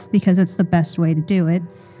yourself because it's the best way to do it.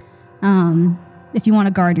 If you want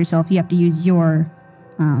to guard yourself, you have to use your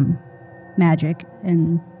magic,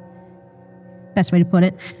 and best way to put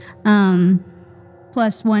it.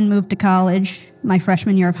 Plus, one moved to college my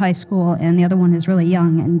freshman year of high school, and the other one is really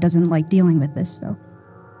young and doesn't like dealing with this. So,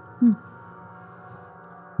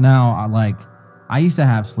 Now, I used to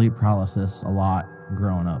have sleep paralysis a lot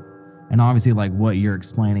growing up. And obviously, like what you're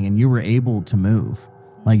explaining, and you were able to move.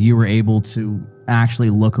 Like, you were able to actually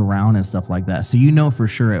look around and stuff like that. So you know for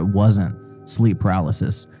sure it wasn't sleep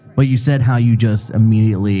paralysis. But you said how you just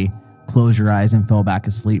immediately closed your eyes and fell back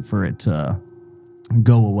asleep for it to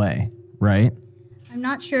go away, right? I'm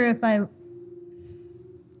not sure if I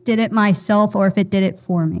did it myself or if it did it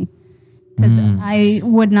for me. Because I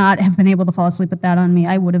would not have been able to fall asleep with that on me.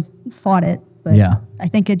 I would have fought it. But Yeah. I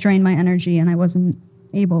think it drained my energy and I wasn't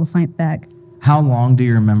able to fight back. How long do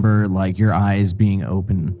you remember like your eyes being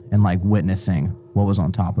open and like witnessing what was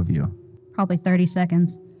on top of you? Probably 30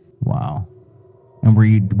 seconds. Wow. And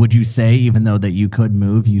would you say, even though that you could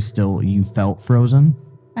move, you felt frozen?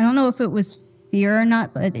 I don't know if it was fear or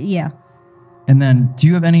not, but yeah. And then, do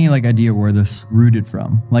you have any like idea where this rooted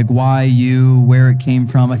from? Like why you, where it came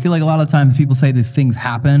from? I feel like a lot of times people say these things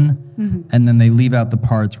happen, and then they leave out the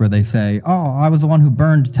parts where they say, "Oh, I was the one who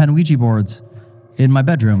burned 10 Ouija boards in my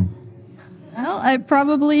bedroom." Well, I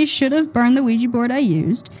probably should have burned the Ouija board I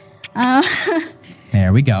used.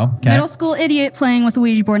 There we go. Okay. Middle school idiot playing with a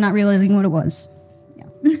Ouija board, not realizing what it was.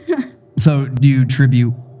 Yeah. So, do you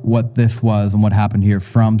attribute what this was and what happened here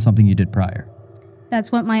from something you did prior? That's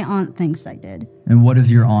what my aunt thinks I did. And what does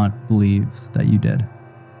your aunt believe that you did?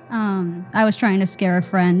 I was trying to scare a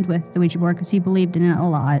friend with the Ouija board because he believed in it a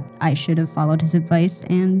lot. I should have followed his advice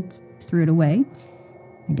and threw it away.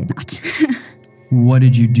 I did not. What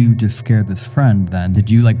did you do to scare this friend then? Did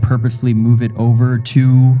you like purposely move it over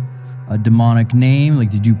to a demonic name? Like,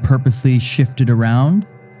 did you purposely shift it around?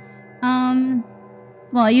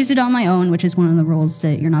 Well, I used it on my own, which is one of the rules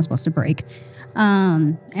that you're not supposed to break.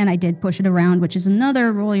 And I did push it around, which is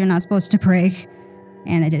another rule you're not supposed to break.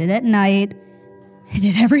 And I did it at night. I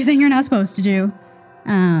did everything you're not supposed to do.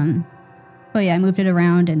 But yeah, I moved it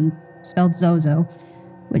around and spelled Zozo,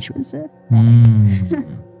 which was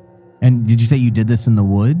And did you say you did this in the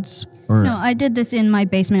woods? Or No, I did this in my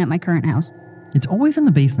basement at my current house. It's always in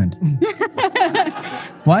the basement.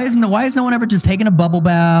 Why is no one ever just taking a bubble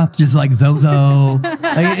bath, just like Zozo?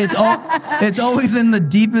 Like, it's always in the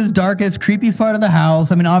deepest, darkest, creepiest part of the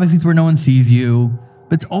house. I mean, obviously it's where no one sees you,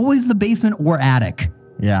 but it's always the basement or attic.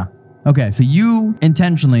 Yeah. Okay, so you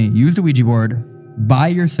intentionally used a Ouija board by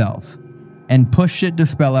yourself and pushed it to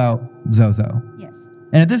spell out Zozo. Yes.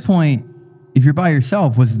 And at this point, if you're by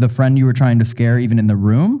yourself, was the friend you were trying to scare even in the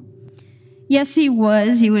room? Yes, he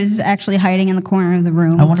was. He was actually hiding in the corner of the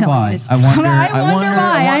room. I wonder why. I wonder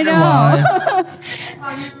why. I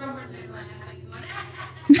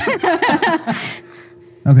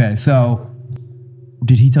know. Okay, so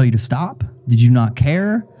did he tell you to stop? Did you not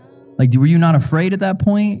care? Like, were you not afraid at that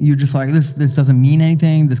point? You just like, this doesn't mean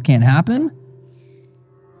anything. This can't happen?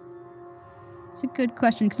 It's a good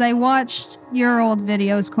question, because I watched your old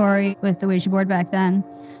videos, Corey, with the Ouija board back then.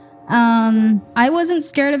 I wasn't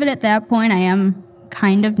scared of it at that point. I am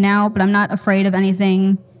kind of now, but I'm not afraid of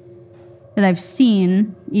anything that I've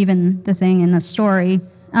seen, even the thing in the story.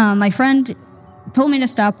 My friend told me to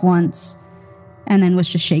stop once and then was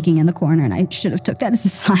just shaking in the corner, and I should have took that as a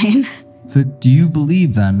sign. So do you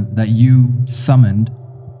believe then that you summoned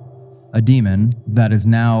a demon that is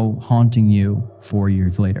now haunting you 4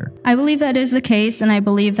 years later? I believe that is the case, and I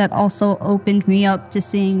believe that also opened me up to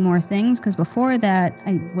seeing more things, because before that,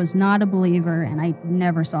 I was not a believer and I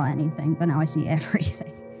never saw anything, but now I see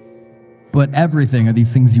everything. But everything, are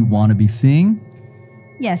these things you want to be seeing?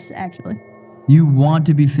 Yes, actually. You want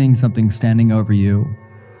to be seeing something standing over you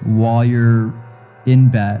while you're in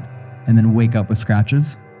bed and then wake up with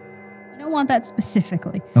scratches? I don't want that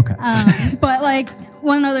specifically. Okay. But like,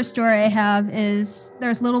 one other story I have is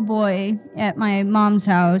there's a little boy at my mom's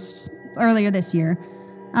house earlier this year.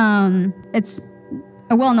 It's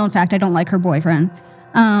a well-known fact, I don't like her boyfriend.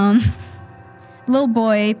 Little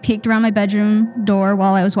boy peeked around my bedroom door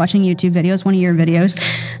while I was watching YouTube videos, one of your videos.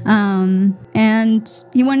 And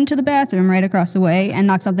he went into the bathroom right across the way and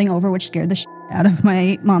knocked something over, which scared the shit out of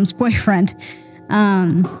my mom's boyfriend.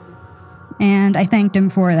 And I thanked him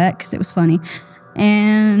for that because it was funny.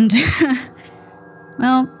 And,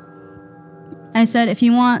 well, I said, if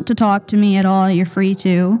you want to talk to me at all, you're free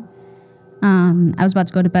to. I was about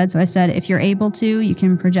to go to bed, so I said, if you're able to, you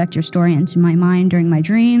can project your story into my mind during my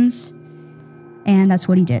dreams. And that's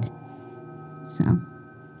what he did. So.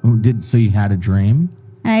 So you had a dream?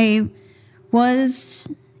 I was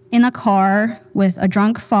in a car with a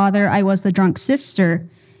drunk father. I was the drunk sister.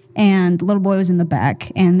 And the little boy was in the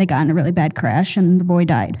back, and they got in a really bad crash, and the boy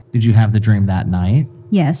died. Did you have the dream that night?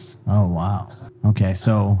 Yes. Oh, wow. Okay,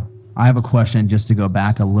 so I have a question just to go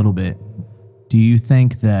back a little bit. Do you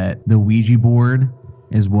think that the Ouija board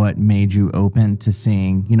is what made you open to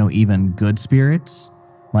seeing, even good spirits?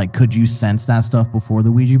 Like, could you sense that stuff before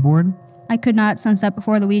the Ouija board? I could not sense that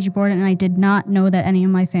before the Ouija board, and I did not know that any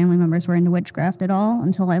of my family members were into witchcraft at all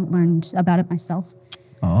until I learned about it myself.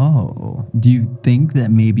 Oh, do you think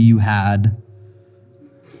that maybe you had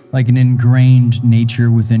like an ingrained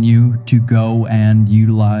nature within you to go and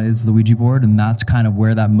utilize the Ouija board, and that's kind of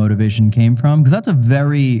where that motivation came from? Because that's a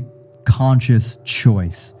very conscious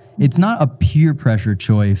choice. It's not a peer pressure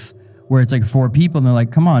choice where it's like 4 people and they're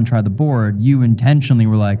like, come on, try the board. You intentionally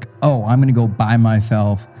were like, oh, I'm going to go by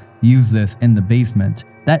myself, use this in the basement.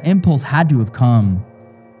 That impulse had to have come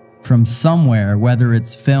from somewhere, whether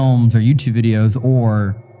it's films or YouTube videos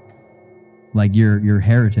or like your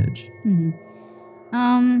heritage.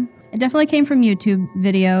 Mm-hmm. It definitely came from YouTube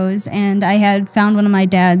videos, and I had found one of my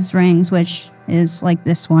dad's rings, which is like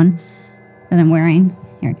this one that I'm wearing.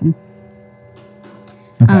 Here, I can.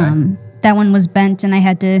 Okay. That one was bent, and I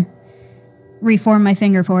had to reform my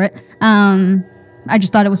finger for it. I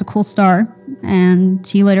just thought it was a cool star, and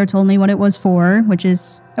he later told me what it was for, which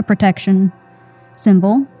is a protection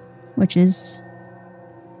symbol, which is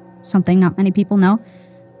something not many people know.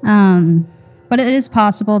 But it is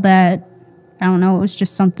possible that, I don't know, it was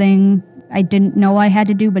just something I didn't know I had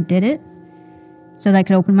to do but did it, so that I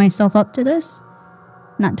could open myself up to this.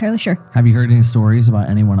 Not entirely sure. Have you heard any stories about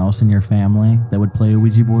anyone else in your family that would play a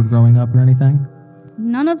Ouija board growing up or anything?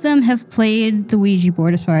 None of them have played the Ouija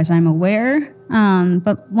board as far as I'm aware,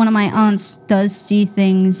 but one of my aunts does see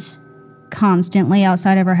things constantly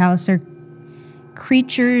outside of her house. They're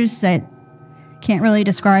creatures that can't really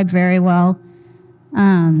describe very well,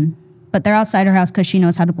 but they're outside her house because she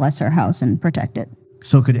knows how to bless her house and protect it.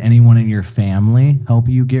 So could anyone in your family help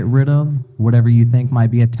you get rid of whatever you think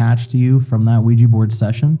might be attached to you from that Ouija board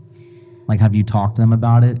session? Like, have you talked to them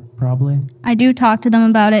about it, probably? I do talk to them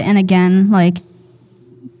about it, and again, like,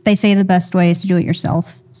 they say the best way is to do it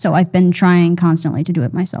yourself. So I've been trying constantly to do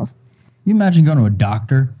it myself. You imagine going to a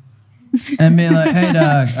doctor and being like, "Hey,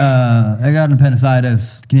 doc, I got an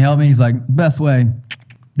appendicitis. Can you help me?" He's like, "Best way,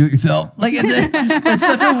 do it yourself." Like, that's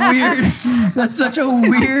such a weird. That's such a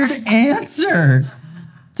weird answer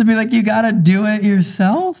to be like, "You gotta do it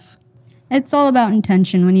yourself." It's all about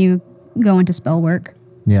intention when you go into spell work.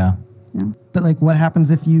 Yeah. But like, what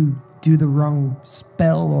happens if you do the wrong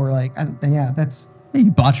spell or like, that's. You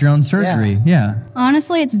bought your own surgery. Yeah.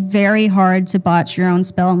 Honestly, it's very hard to botch your own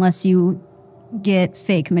spell unless you get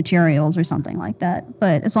fake materials or something like that.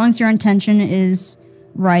 But as long as your intention is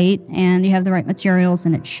right and you have the right materials,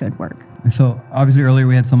 then it should work. So obviously earlier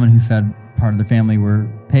we had someone who said part of the family were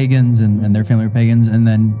pagans and their family were pagans. And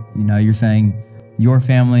then, you're saying your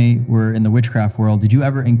family were in the witchcraft world. Did you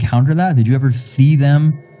ever encounter that? Did you ever see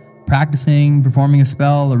them practicing, performing a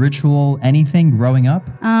spell, a ritual, anything growing up?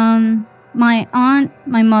 My aunt,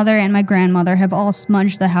 my mother, and my grandmother have all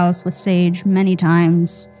smudged the house with sage many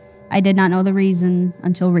times. I did not know the reason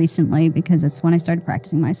until recently because it's when I started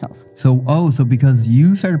practicing myself. So because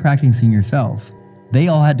you started practicing yourself, they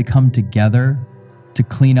all had to come together to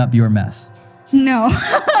clean up your mess. No.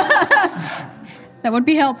 That would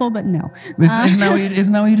be helpful, but no. Isn't that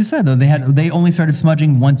what you just said, though? They only started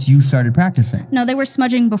smudging once you started practicing. No, they were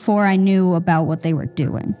smudging before I knew about what they were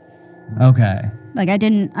doing. Okay. Like, I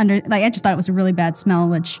just thought it was a really bad smell,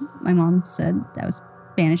 which my mom said that was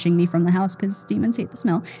banishing me from the house because demons hate the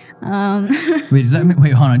smell.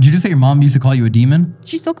 Wait, hold on. Did you just say your mom used to call you a demon?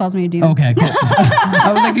 She still calls me a demon. Okay, cool.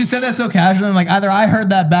 I was like, you said that so casually. I'm like, either I heard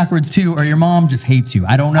that backwards too, or your mom just hates you.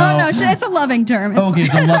 I don't know. Oh, no, it's a loving term. Okay,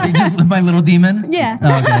 it's a loving, just my little demon? Yeah,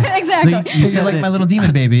 okay. exactly. So you said like my little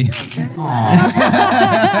demon baby.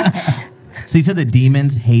 So you said the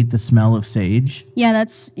demons hate the smell of sage? Yeah,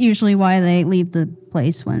 that's usually why they leave the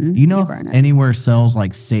place when You know burn if it. anywhere sells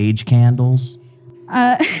like sage candles?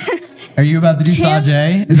 Are you about to do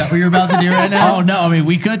Sajay? Is that what you're about to do right now? Oh, no. I mean,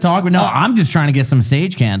 we could talk, but no, I'm just trying to get some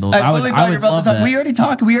sage candles. I would love that. We already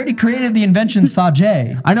talked. We already created the invention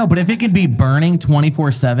Sajay. I know, but if it could be burning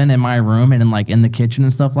 24/7 in my room and in the kitchen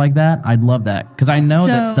and stuff like that, I'd love that. Because I know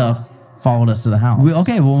that stuff followed us to the house. Well,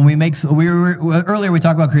 when we make, earlier we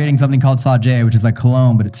talked about creating something called Sajay, which is like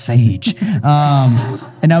cologne, but it's sage.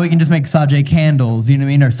 And now we can just make Sajay candles, you know what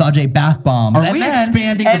I mean? Or Sajay bath bombs. Are we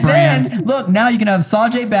expanding the brand? Then, look, now you can have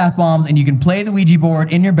Sajay bath bombs and you can play the Ouija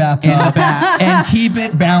board in your bathtub and keep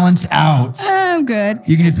it balanced out. I'm good.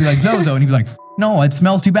 You can just be like Zozo and you'd be like, no, it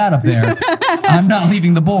smells too bad up there. I'm not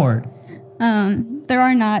leaving the board. There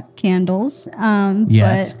are not candles,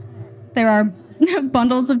 Yet. but there are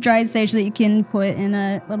bundles of dried sage that you can put in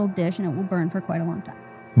a little dish and it will burn for quite a long time.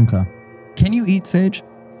 Okay. Can you eat sage?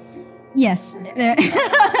 Yes.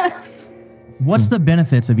 What's the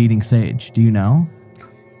benefits of eating sage? Do you know?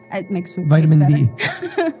 It makes food Vitamin taste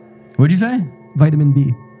better. B. What'd you say? Vitamin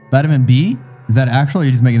B. Vitamin B? Is that actual or are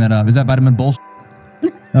you just making that up? Is that vitamin bullshit?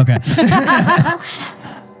 Okay.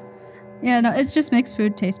 Yeah, no, it just makes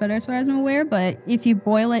food taste better as far as I'm aware, but if you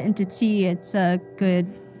boil it into tea, it's a good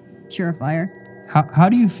purifier. How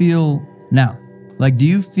do you feel now? Like, do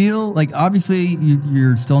you feel like obviously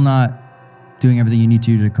you're still not doing everything you need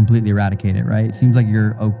to completely eradicate it, right? It seems like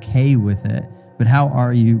you're okay with it, but how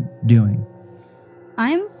are you doing?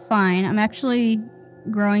 I'm fine. I'm actually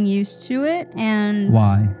growing used to it. And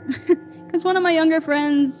why? Because one of my younger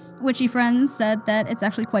friends, witchy friends, said that it's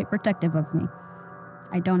actually quite protective of me.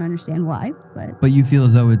 I don't understand why, but you feel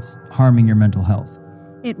as though it's harming your mental health.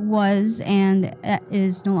 It was, and that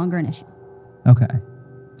is no longer an issue. Okay.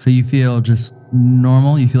 So you feel just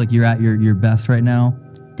normal? You feel like you're at your best right now?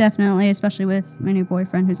 Definitely, especially with my new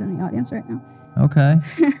boyfriend who's in the audience right now. Okay.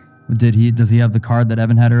 Does he have the card that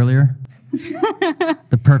Evan had earlier?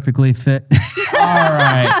 The perfectly fit. All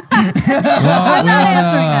right. Well, I'm not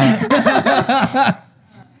answering that.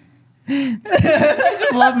 I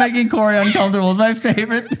just love making Corey uncomfortable. It's my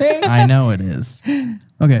favorite thing. I know it is.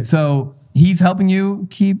 Okay, so he's helping you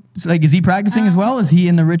keep, like, is he practicing as well? Is he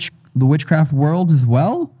in the witchcraft world as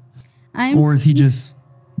well? Or is he just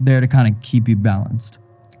there to kind of keep you balanced?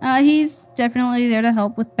 He's definitely there to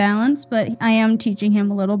help with balance, but I am teaching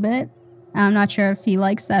him a little bit. I'm not sure if he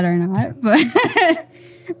likes that or not, but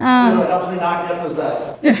It helps me not get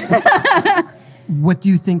possessed. What do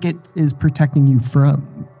you think it is protecting you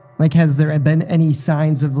from? Like, has there been any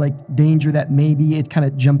signs of like danger that maybe it kind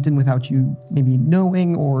of jumped in without you maybe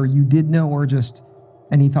knowing, or you did know, or just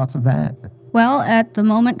any thoughts of that? Well, at the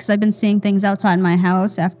moment, because I've been seeing things outside my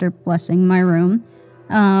house after blessing my room,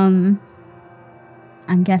 I'm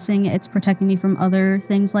guessing it's protecting me from other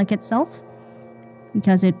things like itself,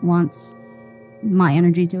 because it wants my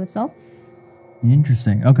energy to itself.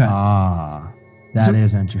 Interesting. Okay. That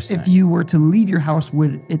is interesting. If you were to leave your house,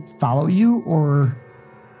 would it follow you, or?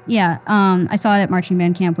 Yeah, I saw it at marching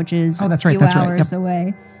band camp, which is that's a right, few that's right, hours yep.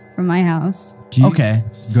 away from my house. Okay.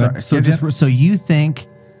 So you think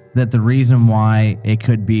that the reason why it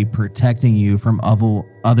could be protecting you from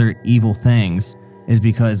other evil things is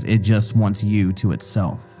because it just wants you to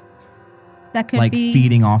itself? That could Like be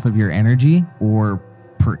feeding off of your energy or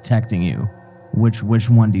protecting you? Which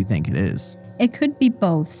one do you think it is? It could be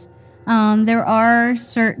both. There are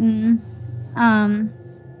certain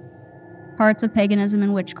parts of paganism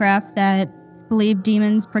and witchcraft that believe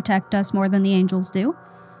demons protect us more than the angels do.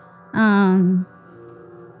 That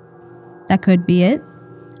could be it.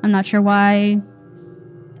 I'm not sure why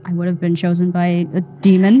I would have been chosen by a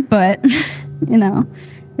demon, but you know,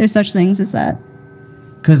 there's such things as that.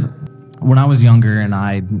 Because when I was younger and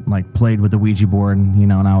I like played with the Ouija board, you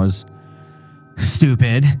know, and I was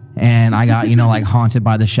stupid and I got, you know, like haunted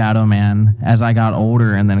by the shadow man. As I got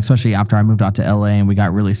older, and then especially after I moved out to LA and we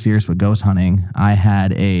got really serious with ghost hunting, I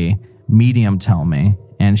had a medium tell me,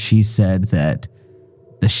 and she said that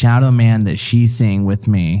the shadow man that she's seeing with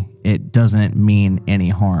me, it doesn't mean any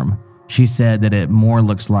harm. She said that it more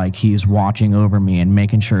looks like he's watching over me and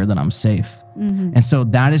making sure that I'm safe. And so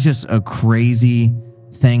that is just a crazy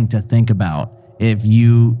thing to think about. If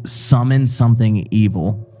you summon something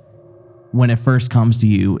evil, when it first comes to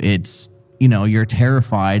you, it's, you know, you're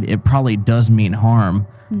terrified. It probably does mean harm,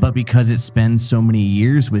 but because it spends so many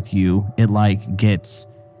years with you, it like gets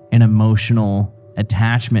an emotional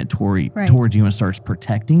attachment towards you and starts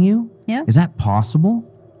protecting you. Yeah. Is that possible?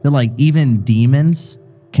 That like even demons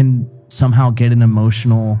can somehow get an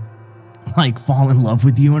emotional, like fall in love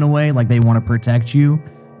with you in a way, like they want to protect you?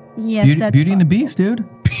 Yes, that's Beauty and the Beast, dude.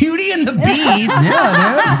 Beauty and the Beast?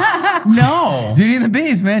 Yeah, dude. No. Beauty and the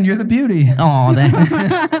Beast, man. You're the beauty. Oh,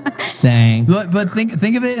 thanks. But think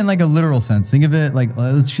of it in like a literal sense. Think of it like,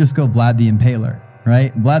 let's just go Vlad the Impaler,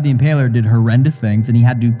 right? Vlad the Impaler did horrendous things, and he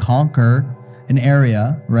had to conquer an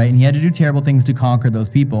area, right? And he had to do terrible things to conquer those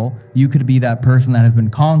people. You could be that person that has been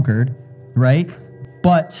conquered, right?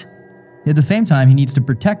 But at the same time, he needs to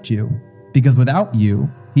protect you, because without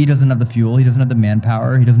you, he doesn't have the fuel, he doesn't have the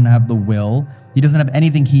manpower, he doesn't have the will, he doesn't have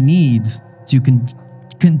anything he needs to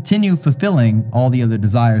continue fulfilling all the other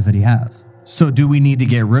desires that he has. So do we need to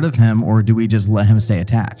get rid of him, or do we just let him stay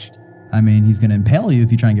attached? I mean, he's going to impale you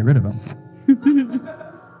if you try and get rid of him.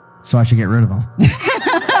 So I should get rid of him.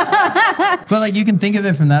 But like, you can think of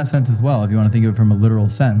it from that sense as well, if you want to think of it from a literal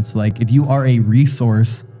sense. Like, if you are a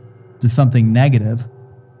resource to something negative,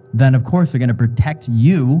 then of course they're going to protect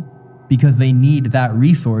you, because they need that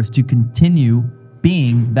resource to continue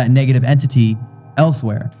being that negative entity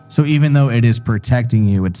elsewhere. So even though it is protecting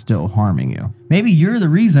you, it's still harming you. Maybe you're the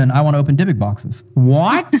reason I want to open Dybbuk boxes.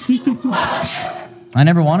 What? I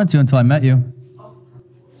never wanted to until I met you.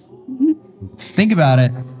 Think about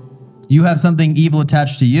it. You have something evil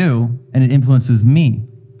attached to you, and it influences me.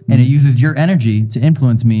 And it uses your energy to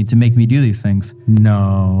influence me to make me do these things.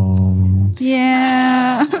 No.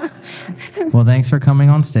 Yeah. Well, thanks for coming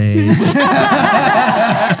on stage.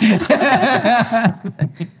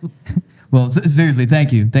 Well, seriously,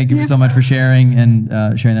 thank you. Thank you so much for sharing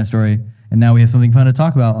and sharing that story. And now we have something fun to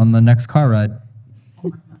talk about on the next car ride.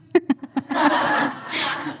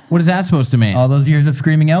 What is that supposed to mean? All those years of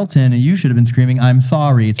screaming Elton, and you should have been screaming, I'm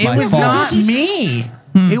sorry, it's my It was fault. not me.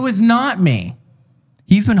 It was not me.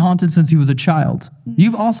 He's been haunted since he was a child.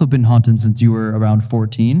 You've also been haunted since you were around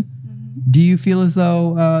 14. Do you feel as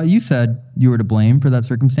though, you said you were to blame for that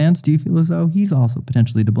circumstance. Do you feel as though he's also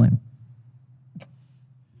potentially to blame?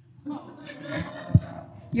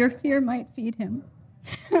 Your fear might feed him.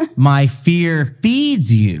 My fear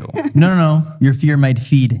feeds you. No. Your fear might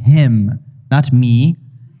feed him, not me.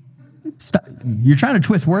 Stop. You're trying to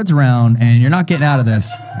twist words around, and you're not getting out of this.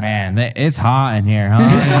 Man, it's hot in here,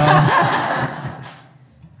 huh?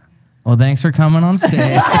 Well, thanks for coming on stage.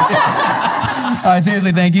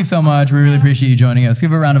 Seriously, thank you so much. We really appreciate you joining us.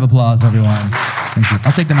 Give a round of applause, everyone. Thank you.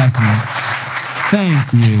 I'll take the mic from you.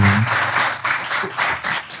 Thank you.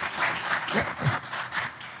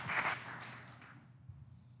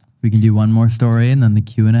 We can do one more story and then the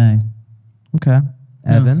Q&A. Okay.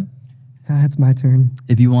 Evan? It's my turn.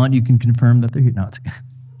 If you want, you can confirm that they're here. No, it's okay.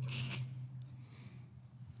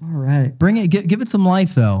 All right. Bring it. Give it some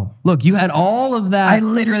life, though. Look, you had all of that. I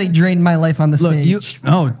literally drained my life on the Look, stage.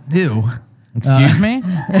 ew. Excuse me?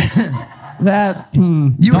 That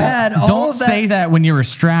You had all Don't of that. say that when you were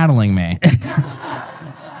straddling me.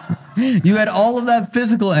 You had all of that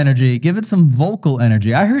physical energy. Give it some vocal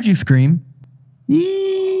energy. I heard you scream.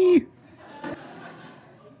 Yee.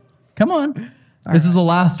 Come on. This is the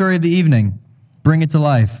last story of the evening. Bring it to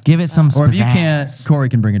life. Give it some Or if you pizzazz. can't, Corey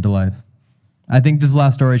can bring it to life. I think this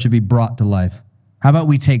last story should be brought to life. How about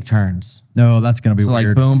we take turns? No, that's gonna be So weird.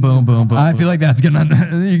 like boom, boom, boom, boom. I feel like that's gonna.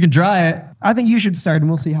 You can try it. I think you should start and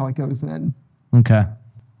we'll see how it goes then. Okay.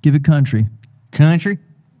 Give it country. Country.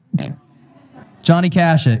 Johnny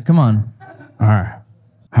Cash it. Come on. All right.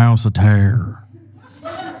 House of Terror.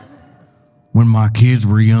 When my kids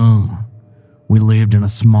were young, we lived in a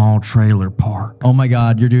small trailer park. Oh my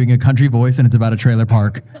God, you're doing a country voice and it's about a trailer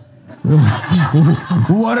park.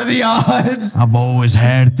 What are the odds? I've always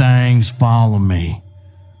had things follow me,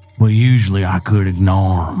 but usually I could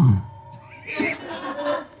ignore them.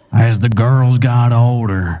 As the girls got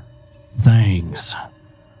older, things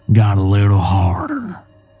got a little harder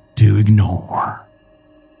to ignore.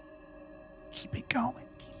 Keep it going,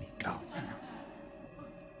 keep it going.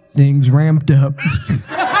 Things ramped up.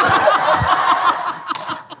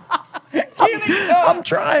 I'm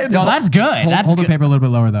trying. No, that's good. Hold the paper a little bit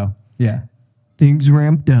lower though. Yeah. Things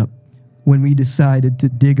ramped up when we decided to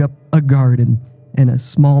dig up a garden and a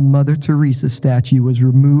small Mother Teresa statue was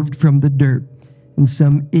removed from the dirt and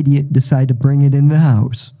some idiot decided to bring it in the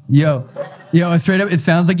house. Yo, straight up, it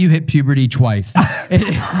sounds like you hit puberty twice.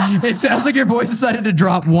 It sounds like your voice decided to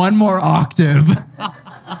drop one more octave.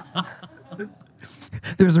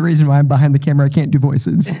 There's a reason why I'm behind the camera. I can't do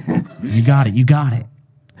voices. You got it. You got it.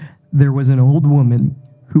 There was an old woman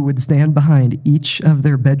who would stand behind each of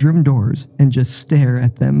their bedroom doors and just stare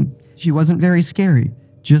at them. She wasn't very scary,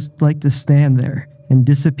 just liked to stand there and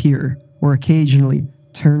disappear, or occasionally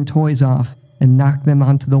turn toys off and knock them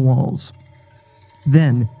onto the walls.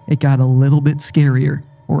 Then it got a little bit scarier,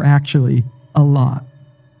 or actually a lot.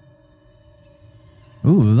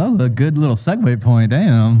 Ooh, that was a good little segue point.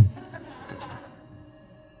 Damn.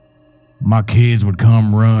 My kids would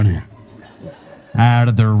come running out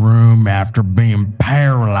of their room after being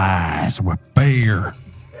paralyzed with fear,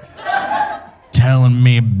 telling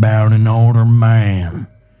me about an older man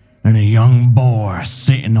and a young boy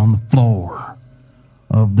sitting on the floor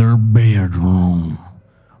of their bedroom,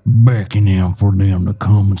 beckoning for them to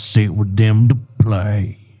come and sit with them to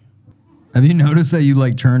play. Have you noticed that you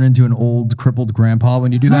like turn into an old crippled grandpa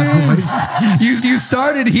when you do that voice? You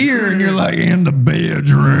started here and you're like in the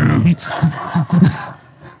bedroom.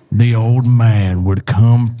 The old man would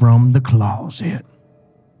come from the closet.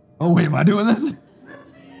 Oh wait, am I doing this?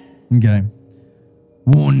 Okay.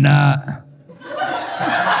 One night,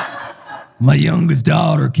 my youngest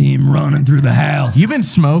daughter came running through the house. You been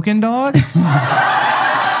smoking, dog?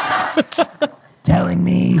 telling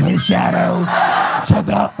me his shadow took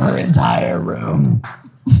up her entire room.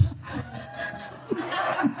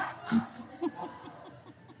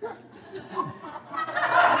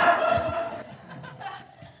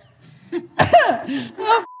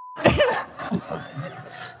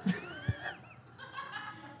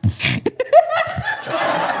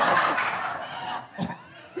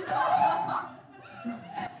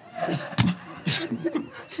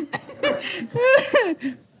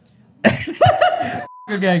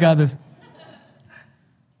 Okay, I got this.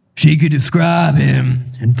 She could describe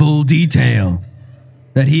him in full detail,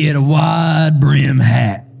 that he had a wide brim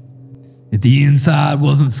hat. If the inside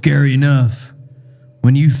wasn't scary enough,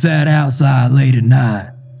 when you sat outside late at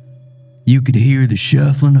night, you could hear the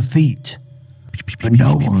shuffling of feet, but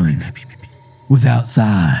no one was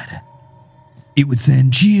outside. It would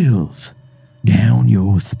send chills down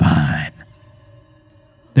your spine.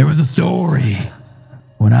 There was a story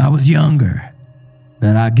when I was younger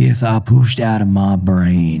that I guess I pushed out of my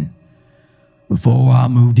brain before I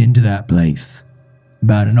moved into that place,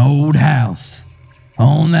 about an old house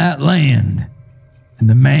on that land, and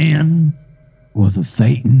the man was a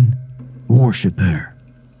Satan worshiper.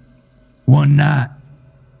 One night,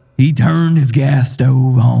 he turned his gas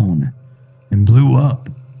stove on and blew up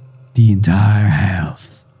the entire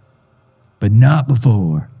house, but not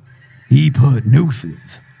before he put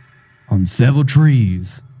nooses on several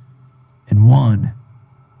trees, and one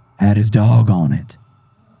had his dog on it.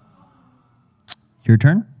 Your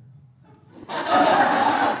turn?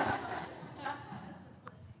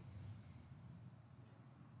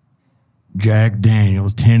 Jack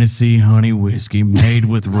Daniel's Tennessee honey whiskey made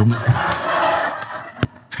with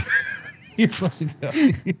You're supposed to go.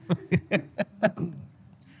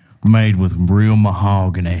 made with real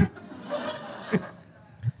mahogany.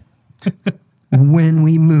 When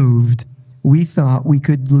we moved, we thought we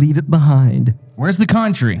could leave it behind. Where's the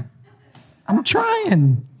country? I'm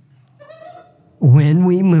trying. When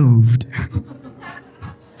we moved,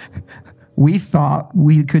 we thought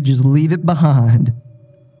we could just leave it behind.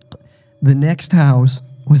 The next house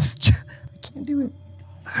was I can't do it.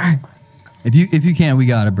 All right. If you can't, we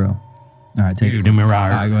got it, bro. All right, take You it. do me All right.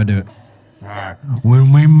 right, go ahead, do it.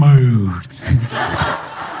 When we moved,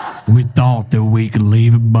 We thought that we could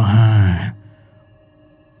leave it behind.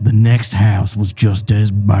 The next house was just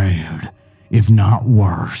as bad, if not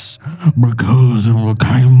worse, because it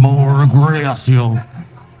became more aggressive.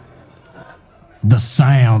 The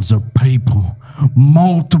sounds of people,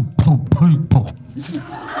 multiple people,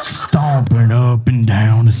 stomping up and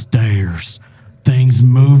down the stairs, things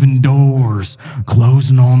moving doors,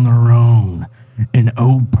 closing on their own, and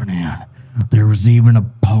opening. There was even a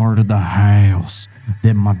part of the house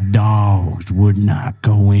that my dogs would not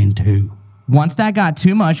go into. Once that got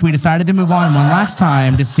too much, we decided to move on one last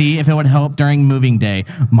time to see if it would help during moving day.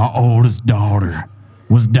 My oldest daughter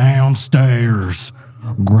was downstairs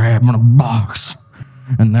grabbing a box,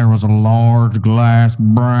 and there was a large glass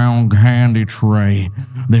brown candy tray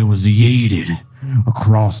that was yeeted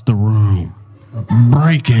across the room,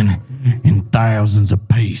 breaking in thousands of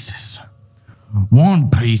pieces. One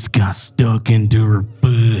piece got stuck into her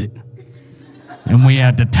foot, and we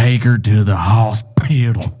had to take her to the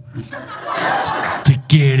hospital to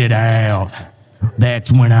get it out.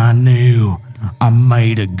 That's when I knew I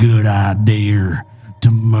made a good idea to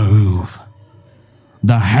move.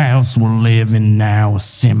 The house we're living in now is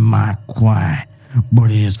semi-quiet,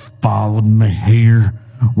 but it has followed me here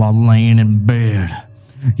while laying in bed.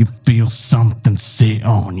 You feel something sit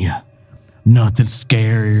on you. Nothing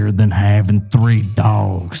scarier than having 3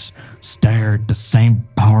 dogs stare at the same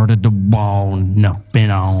part of the wall and nothing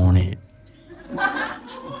on it.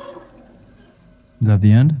 Is that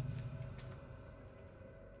the end?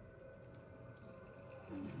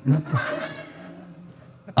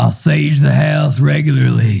 I sage the house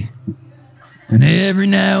regularly, and every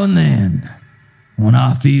now and then, when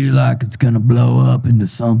I feel like it's gonna blow up into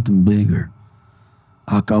something bigger,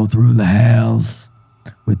 I go through the house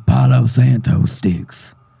with Palo Santo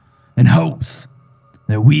sticks in hopes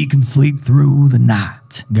that we can sleep through the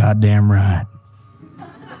night. Goddamn right.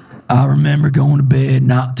 I remember going to bed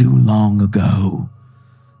not too long ago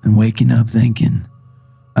and waking up thinking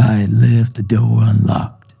I had left the door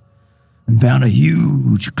unlocked and found a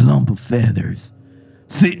huge clump of feathers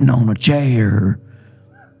sitting on a chair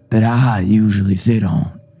that I usually sit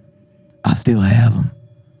on. I still have them.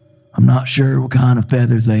 I'm not sure what kind of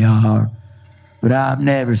feathers they are, but I've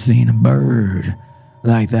never seen a bird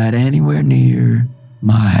like that anywhere near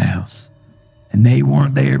my house, and they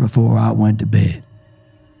weren't there before I went to bed.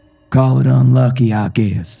 Call it unlucky, I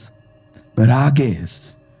guess, but I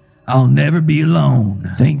guess I'll never be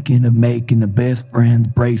alone thinking of making a best friend's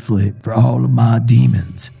bracelet for all of my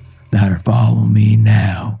demons that are following me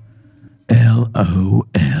now.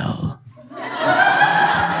 LOL.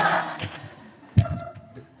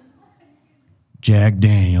 Jack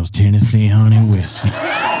Daniels, Tennessee Honey Whiskey.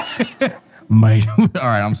 Mate. All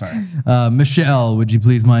right, I'm sorry. Michelle, would you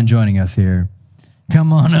please mind joining us here?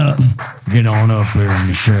 Come on up. Get on up here,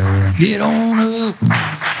 Michelle. Get on up.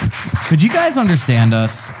 Could you guys understand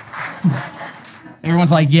us?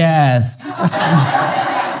 Everyone's like, yes.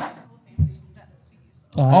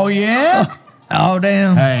 Oh, yeah? Oh,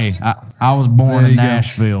 damn. Hey, I was born There in you go.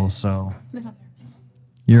 Nashville, so.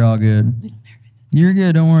 You're all good. You're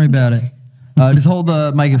good. Don't worry about it. Just hold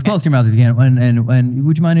the mic as close to your mouth as you can. And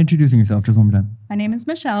would you mind introducing yourself just one more time? My name is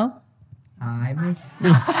Michelle. Hi.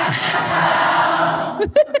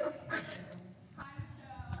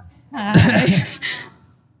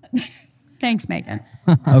 Thanks, Megan.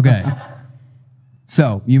 Okay.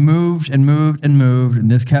 So you moved and moved and moved, and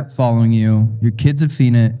this kept following you. Your kids have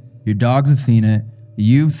seen it. Your dogs have seen it.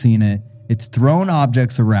 You've seen it. It's thrown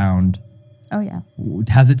objects around. Oh, yeah.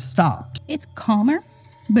 Has it stopped? It's calmer,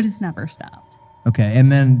 but it's never stopped. Okay.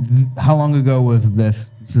 And then how long ago was this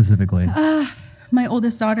specifically? My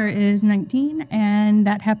oldest daughter is 19, and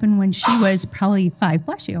that happened when she was probably 5.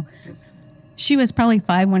 Bless you. She was probably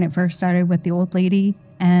 5 when it first started with the old lady,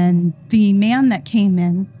 and the man that came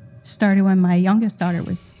in started when my youngest daughter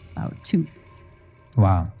was about 2.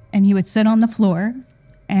 Wow. And he would sit on the floor,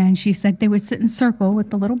 and she said they would sit in circle with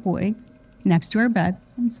the little boy next to her bed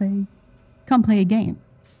and say, "Come play a game."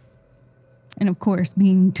 And of course,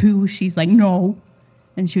 being 2, she's like, "No."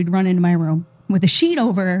 And she would run into my room with a sheet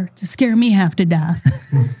over her to scare me half to death.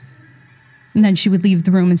 And then she would leave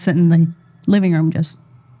the room and sit in the living room just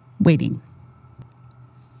waiting.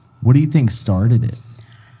 What do you think started it?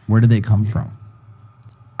 Where did they come from?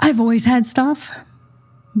 I've always had stuff,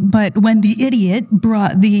 but when the idiot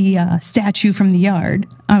brought the statue from the yard,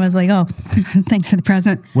 I was like, "Oh, thanks for the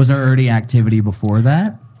present." Was there already activity before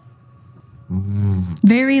that?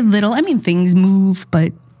 Very little. I mean, things move,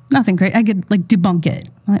 but nothing great. I could like debunk it.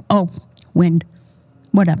 I'm like, "Oh, wind,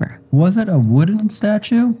 whatever." Was it a wooden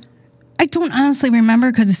statue? I don't honestly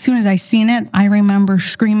remember because as soon as I seen it, I remember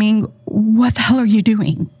screaming, "What the hell are you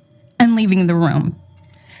doing?" then leaving the room.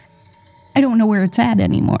 I don't know where it's at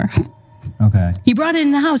anymore. Okay. He brought it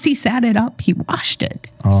in the house. He sat it up. He washed it.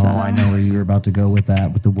 Oh, I know where you were about to go with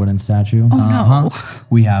that, with the wooden statue. Oh, no.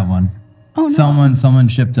 We have one. Oh, no. Someone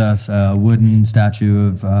shipped us a wooden statue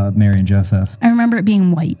of Mary and Joseph. I remember it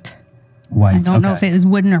being white. White. I don't know if it was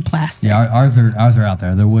wooden or plastic. Yeah, ours are out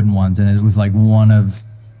there. They're wooden ones, and it was like one of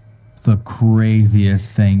the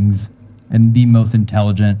craziest things and the most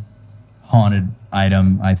intelligent haunted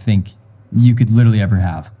item I think you could literally ever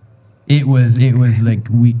have. It was like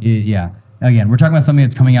yeah. Again, we're talking about something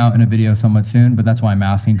that's coming out in a video somewhat soon, but that's why I'm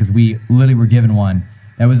asking, because we literally were given one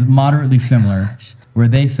that was moderately similar, where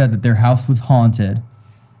they said that their house was haunted,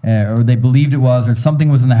 or they believed it was, or something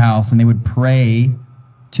was in the house, and they would pray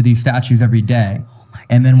to these statues every day.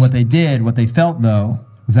 And then what they felt though,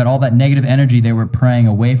 was that all that negative energy they were praying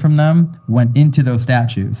away from them went into those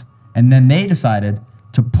statues. And then they decided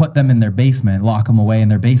to put them in their basement, lock them away in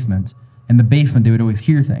their basement. In the basement, they would always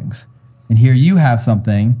hear things. And here you have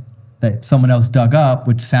something that someone else dug up,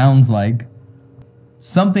 which sounds like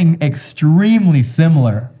something extremely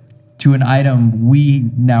similar to an item we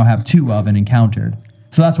now have 2 of and encountered.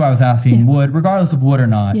 So that's why I was asking wood, regardless of wood or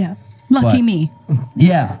not. Yeah. Lucky me.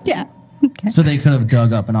 Yeah. Yeah. Okay. So they could have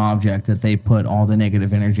dug up an object that they put all the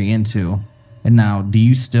negative energy into. And now, do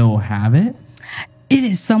you still have it? It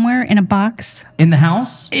is somewhere in a box. In the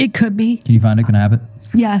house? It could be. Can you find it? Can I have it?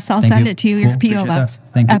 Yes, I'll Thank send you. it to you, Cool. your P.O. Appreciate box.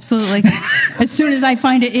 that. Thank you. Absolutely. As soon as I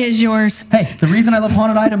find it, it is yours. Hey, the reason I love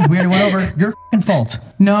haunted items, we already went over, your f***ing fault.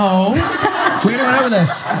 No. We already went over this.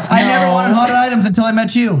 I never wanted haunted items until I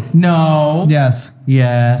met you. No. Yes.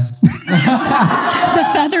 Yes. The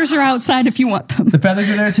feathers are outside if you want them. The feathers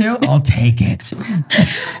are there too? I'll take it.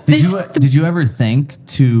 Did you ever think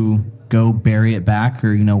to go bury it back,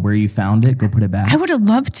 or where you found it, go put it back? I would have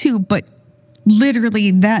loved to, but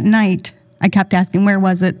literally that night, I kept asking, where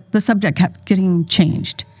was it? The subject kept getting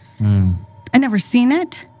changed. I never seen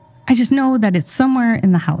it. I just know that it's somewhere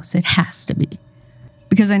in the house. It has to be.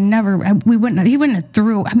 Because he wouldn't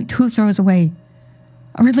have who throws away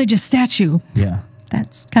a religious statue? Yeah.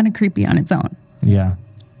 That's kind of creepy on its own. Yeah.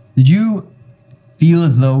 Did you feel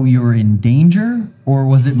as though you were in danger, or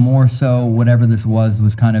was it more so whatever this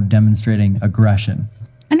was kind of demonstrating aggression?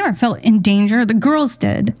 I never felt in danger. The girls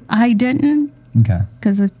did. I didn't. Okay.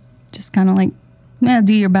 Because it's just kind of like,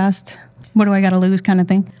 do your best. What do I got to lose kind of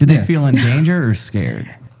thing. Did they feel in danger or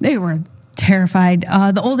scared? They were terrified.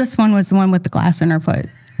 The oldest one was the one with the glass in her foot.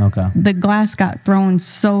 Okay. The glass got thrown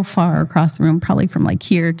so far across the room, probably from like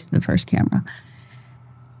here to the first camera,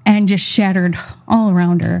 and just shattered all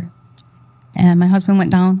around her. And my husband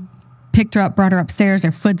went down, picked her up, brought her upstairs.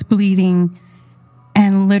 Her foot's bleeding.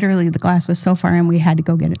 And literally the glass was so far in, we had to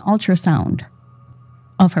go get an ultrasound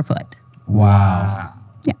of her foot. Wow.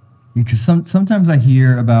 Yeah. Because sometimes I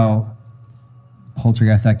hear about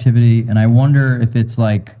poltergeist activity, and I wonder if it's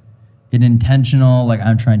like an intentional, like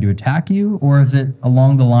I'm trying to attack you, or is it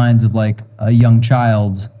along the lines of like a young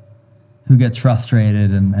child who gets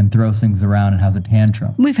frustrated and throws things around and has a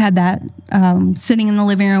tantrum? We've had that, sitting in the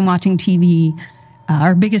living room watching TV.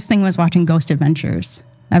 Our biggest thing was watching Ghost Adventures.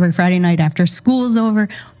 Every Friday night after school's over,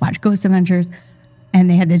 watch Ghost Adventures. And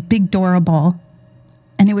they had this big Dora ball.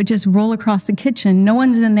 And it would just roll across the kitchen. No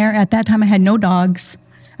one's in there. At that time, I had no dogs.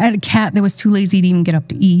 I had a cat that was too lazy to even get up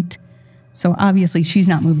to eat. So obviously, she's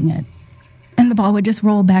not moving it. And the ball would just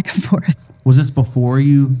roll back and forth. Was this before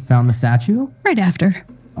you found the statue? Right after.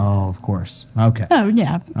 Oh, of course. Okay. Oh,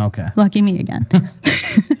 yeah. Okay. Lucky me again.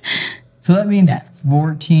 So that means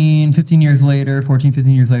 15 years later,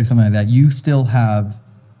 something like that, you still have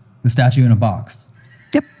the statue in a box.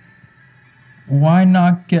 Yep. Why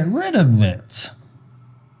not get rid of it?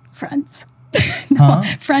 Friends. No,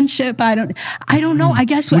 friendship. I don't know. I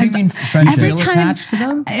guess What do you mean friendship? every Feel time attached to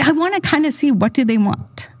them? I want to kind of see, what do they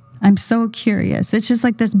want? I'm so curious. It's just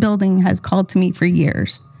like this building has called to me for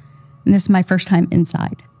years. And this is my first time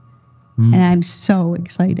inside. And I'm so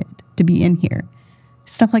excited to be in here.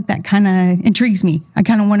 Stuff like that kind of intrigues me. I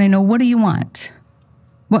kind of want to know, what do you want?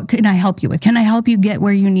 What can I help you with? Can I help you get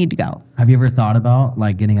where you need to go? Have you ever thought about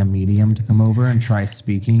like getting a medium to come over and try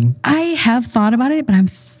speaking? I have thought about it, but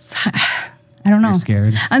I don't know. You're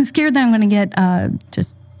scared? I'm scared that I'm going to get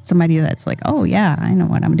just somebody that's like, oh yeah, I know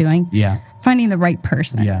what I'm doing. Yeah. Finding the right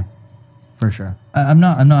person. Yeah. For sure. I'm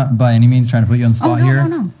not by any means trying to put you on the spot here.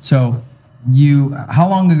 No. So how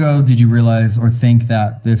long ago did you realize or think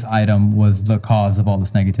that this item was the cause of all this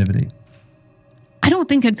negativity? I don't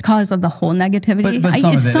think it's cause of the whole negativity. But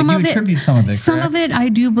some of it, you attribute some of it, Some correct? of it, I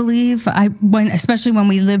do believe. Especially when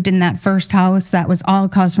we lived in that first house, that was all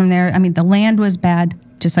caused from there. I mean, the land was bad,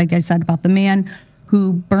 just like I said about the man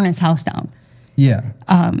who burned his house down. Yeah.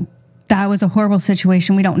 that was a horrible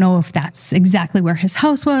situation. We don't know if that's exactly where his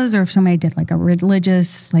house was or if somebody did like a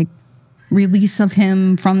religious like release of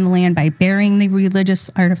him from the land by burying the religious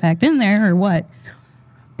artifact in there or what.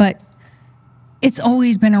 But it's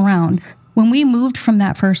always been around. When we moved from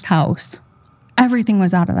that first house, everything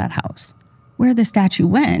was out of that house. Where the statue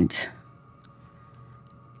went,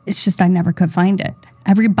 it's just I never could find it.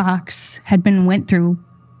 Every box had been went through,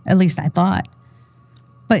 at least I thought.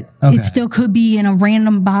 But it still could be in a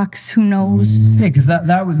random box. Who knows? Yeah, because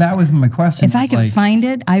that was my question. If I could find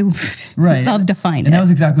it, I would love to find it. And that was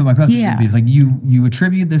exactly what my question Yeah. would be. It's like you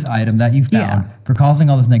attribute this item that you found for causing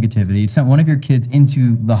all this negativity. You sent one of your kids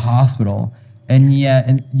into the hospital, and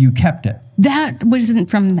yet you kept it. That wasn't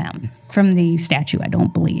from them, from the statue, I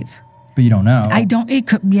don't believe. But you don't know. I don't, it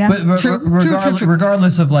could, yeah. But true.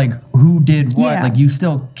 regardless of like who did what, Yeah. like you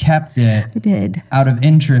still kept it. I did. Out of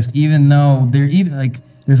interest, even though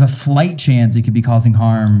there's a slight chance it could be causing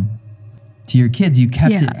harm to your kids. You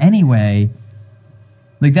kept it anyway.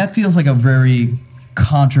 Like that feels like a very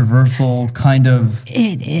controversial kind of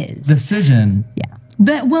It is. decision. Yeah.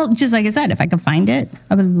 But, well, just like I said, if I could find it,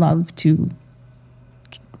 I would love to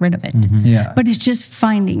get rid of it. Yeah. But it's just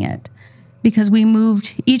finding it. Because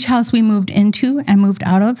each house we moved into and moved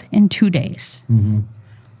out of in 2 days.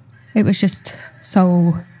 It was just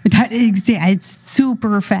it's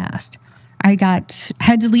super fast. I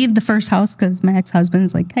had to leave the first house because my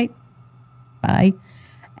ex-husband's like, hey, bye.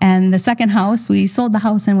 And the second house, we sold the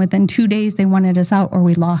house and within 2 days they wanted us out or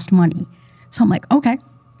we lost money. So I'm like, okay,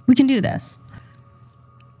 we can do this.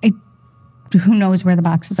 Who knows where the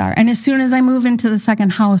boxes are. And as soon as I move into the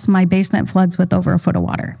second house, my basement floods with over a foot of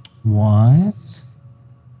water. What?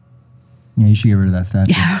 Yeah, you should get rid of that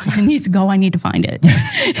statue. Yeah, it needs to go. I need to find it.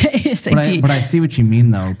 But I see what you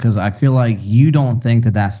mean, though, because I feel like you don't think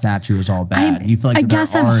that statue is all bad. You feel like there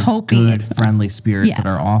are good, friendly spirits that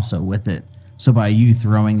are also with it. So by you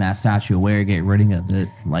throwing that statue away or getting rid of it,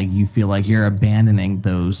 like you feel like you're abandoning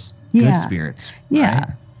those good spirits. Yeah, right?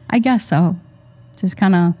 I guess so. Just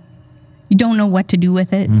kind of, you don't know what to do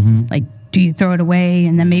with it. Like, do you throw it away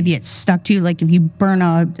and then maybe it's stuck to you? Like if you burn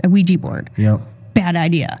a Ouija board, bad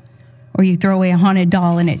idea. Or you throw away a haunted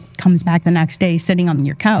doll and it comes back the next day sitting on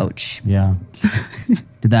your couch. Yeah.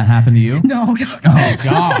 Did that happen to you? No. Oh,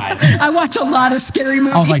 God. I watch a lot of scary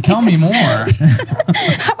movies. I was like, tell me more.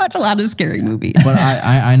 I watch a lot of scary movies. But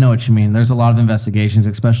I know what you mean. There's a lot of investigations,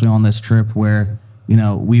 especially on this trip, where, you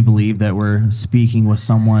know, we believe that we're speaking with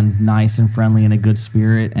someone nice and friendly in a good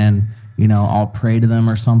spirit, and, you know, I'll pray to them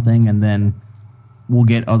or something, and then we'll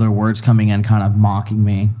get other words coming in kind of mocking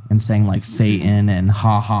me and saying like Satan and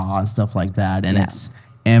ha ha and stuff like that. And it's,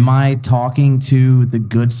 am I talking to the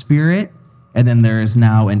good spirit and then there is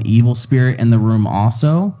now an evil spirit in the room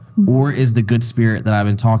also? Or is the good spirit that I've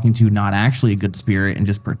been talking to not actually a good spirit and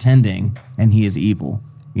just pretending and he is evil?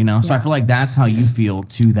 You know? So I feel like that's how you feel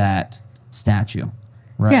to that statue.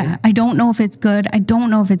 Right? Yeah, I don't know if it's good. I don't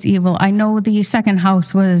know if it's evil. I know the second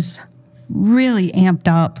house was really amped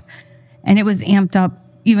up. And it was amped up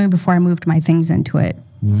even before I moved my things into it.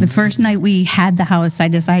 The first night we had the house, I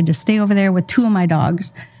decided to stay over there with 2 of my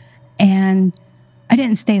dogs. And I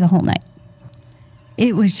didn't stay the whole night.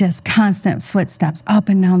 It was just constant footsteps up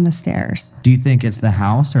and down the stairs. Do you think it's the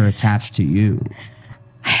house or attached to you?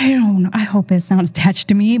 I don't know. I hope it's not attached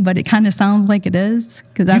to me, but it kind of sounds like it is.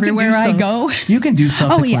 Because everywhere I go. You can do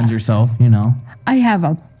stuff to cleanse yourself, you know. I have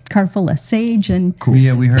a car full of sage and we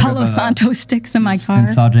heard Palo of, Santo sticks in my car. And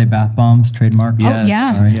Sajay bath bombs, trademark. Yes. Oh,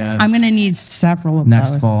 yeah. Right. Yes. I'm going to need several of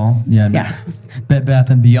Next those. fall. Yeah. Bed Bath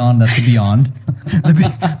and Beyond, that's the Beyond. the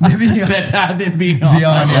Bed Bath and Beyond.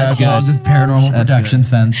 Beyond, yeah, it's all just paranormal protection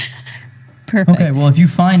sense. Perfect. Okay, well, if you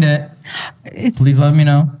find it, please let me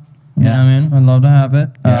know. You know what I mean? I'd love to have it.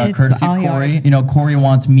 It's Courtesy all of Corey. yours. You know, Corey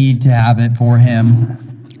wants me to have it for him.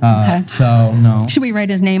 Okay. So, no. Should we write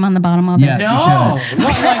his name on the bottom of Yes, it? No.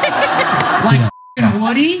 you should. Like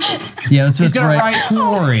Woody? Yeah, He's going to write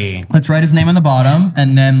Corey. Let's write his name on the bottom,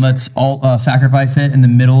 and then let's all sacrifice it in the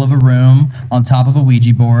middle of a room on top of a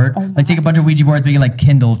Ouija board. Like take a bunch of Ouija boards, make it like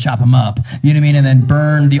Kindle, chop them up. You know what I mean? And then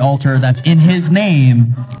burn the altar that's in his name. You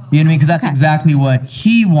know what I mean? Because that's exactly what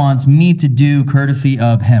he wants me to do, courtesy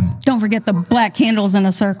of him. Don't forget the black candles in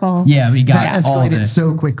a circle. Yeah, we got That all of escalated it.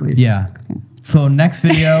 so quickly. Yeah. So next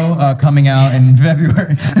video coming out in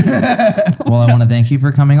February. Well, I want to thank you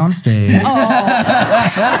for coming on stage.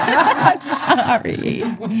 I'm sorry.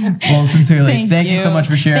 Well, sincerely, thank you so much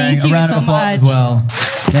for sharing. Thank you a round so of applause as much. well.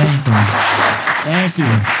 Thank you. Thank you.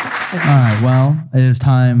 All right, well, it is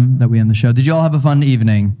time that we end the show. Did you all have a fun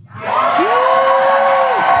evening?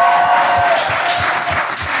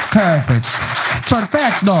 Perfect.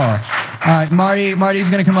 Perfecto. right, Marty's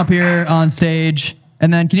gonna come up here on stage,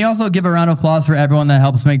 and then can you also give a round of applause for everyone that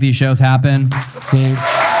helps make these shows happen?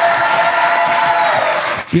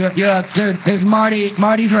 There's Marty.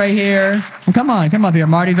 Marty's right here. Well, come up here.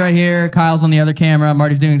 Marty's right here. Kyle's on the other camera.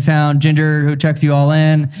 Marty's doing sound. Ginger, who checks you all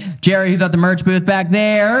in. Jerry, who's at the merch booth back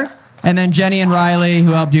there. And then Jenny and Riley,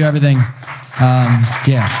 who helped do everything.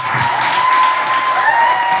 Yeah.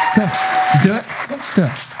 Do it.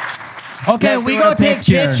 Okay, we go take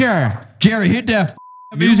picture. Jerry, hit that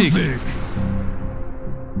Music.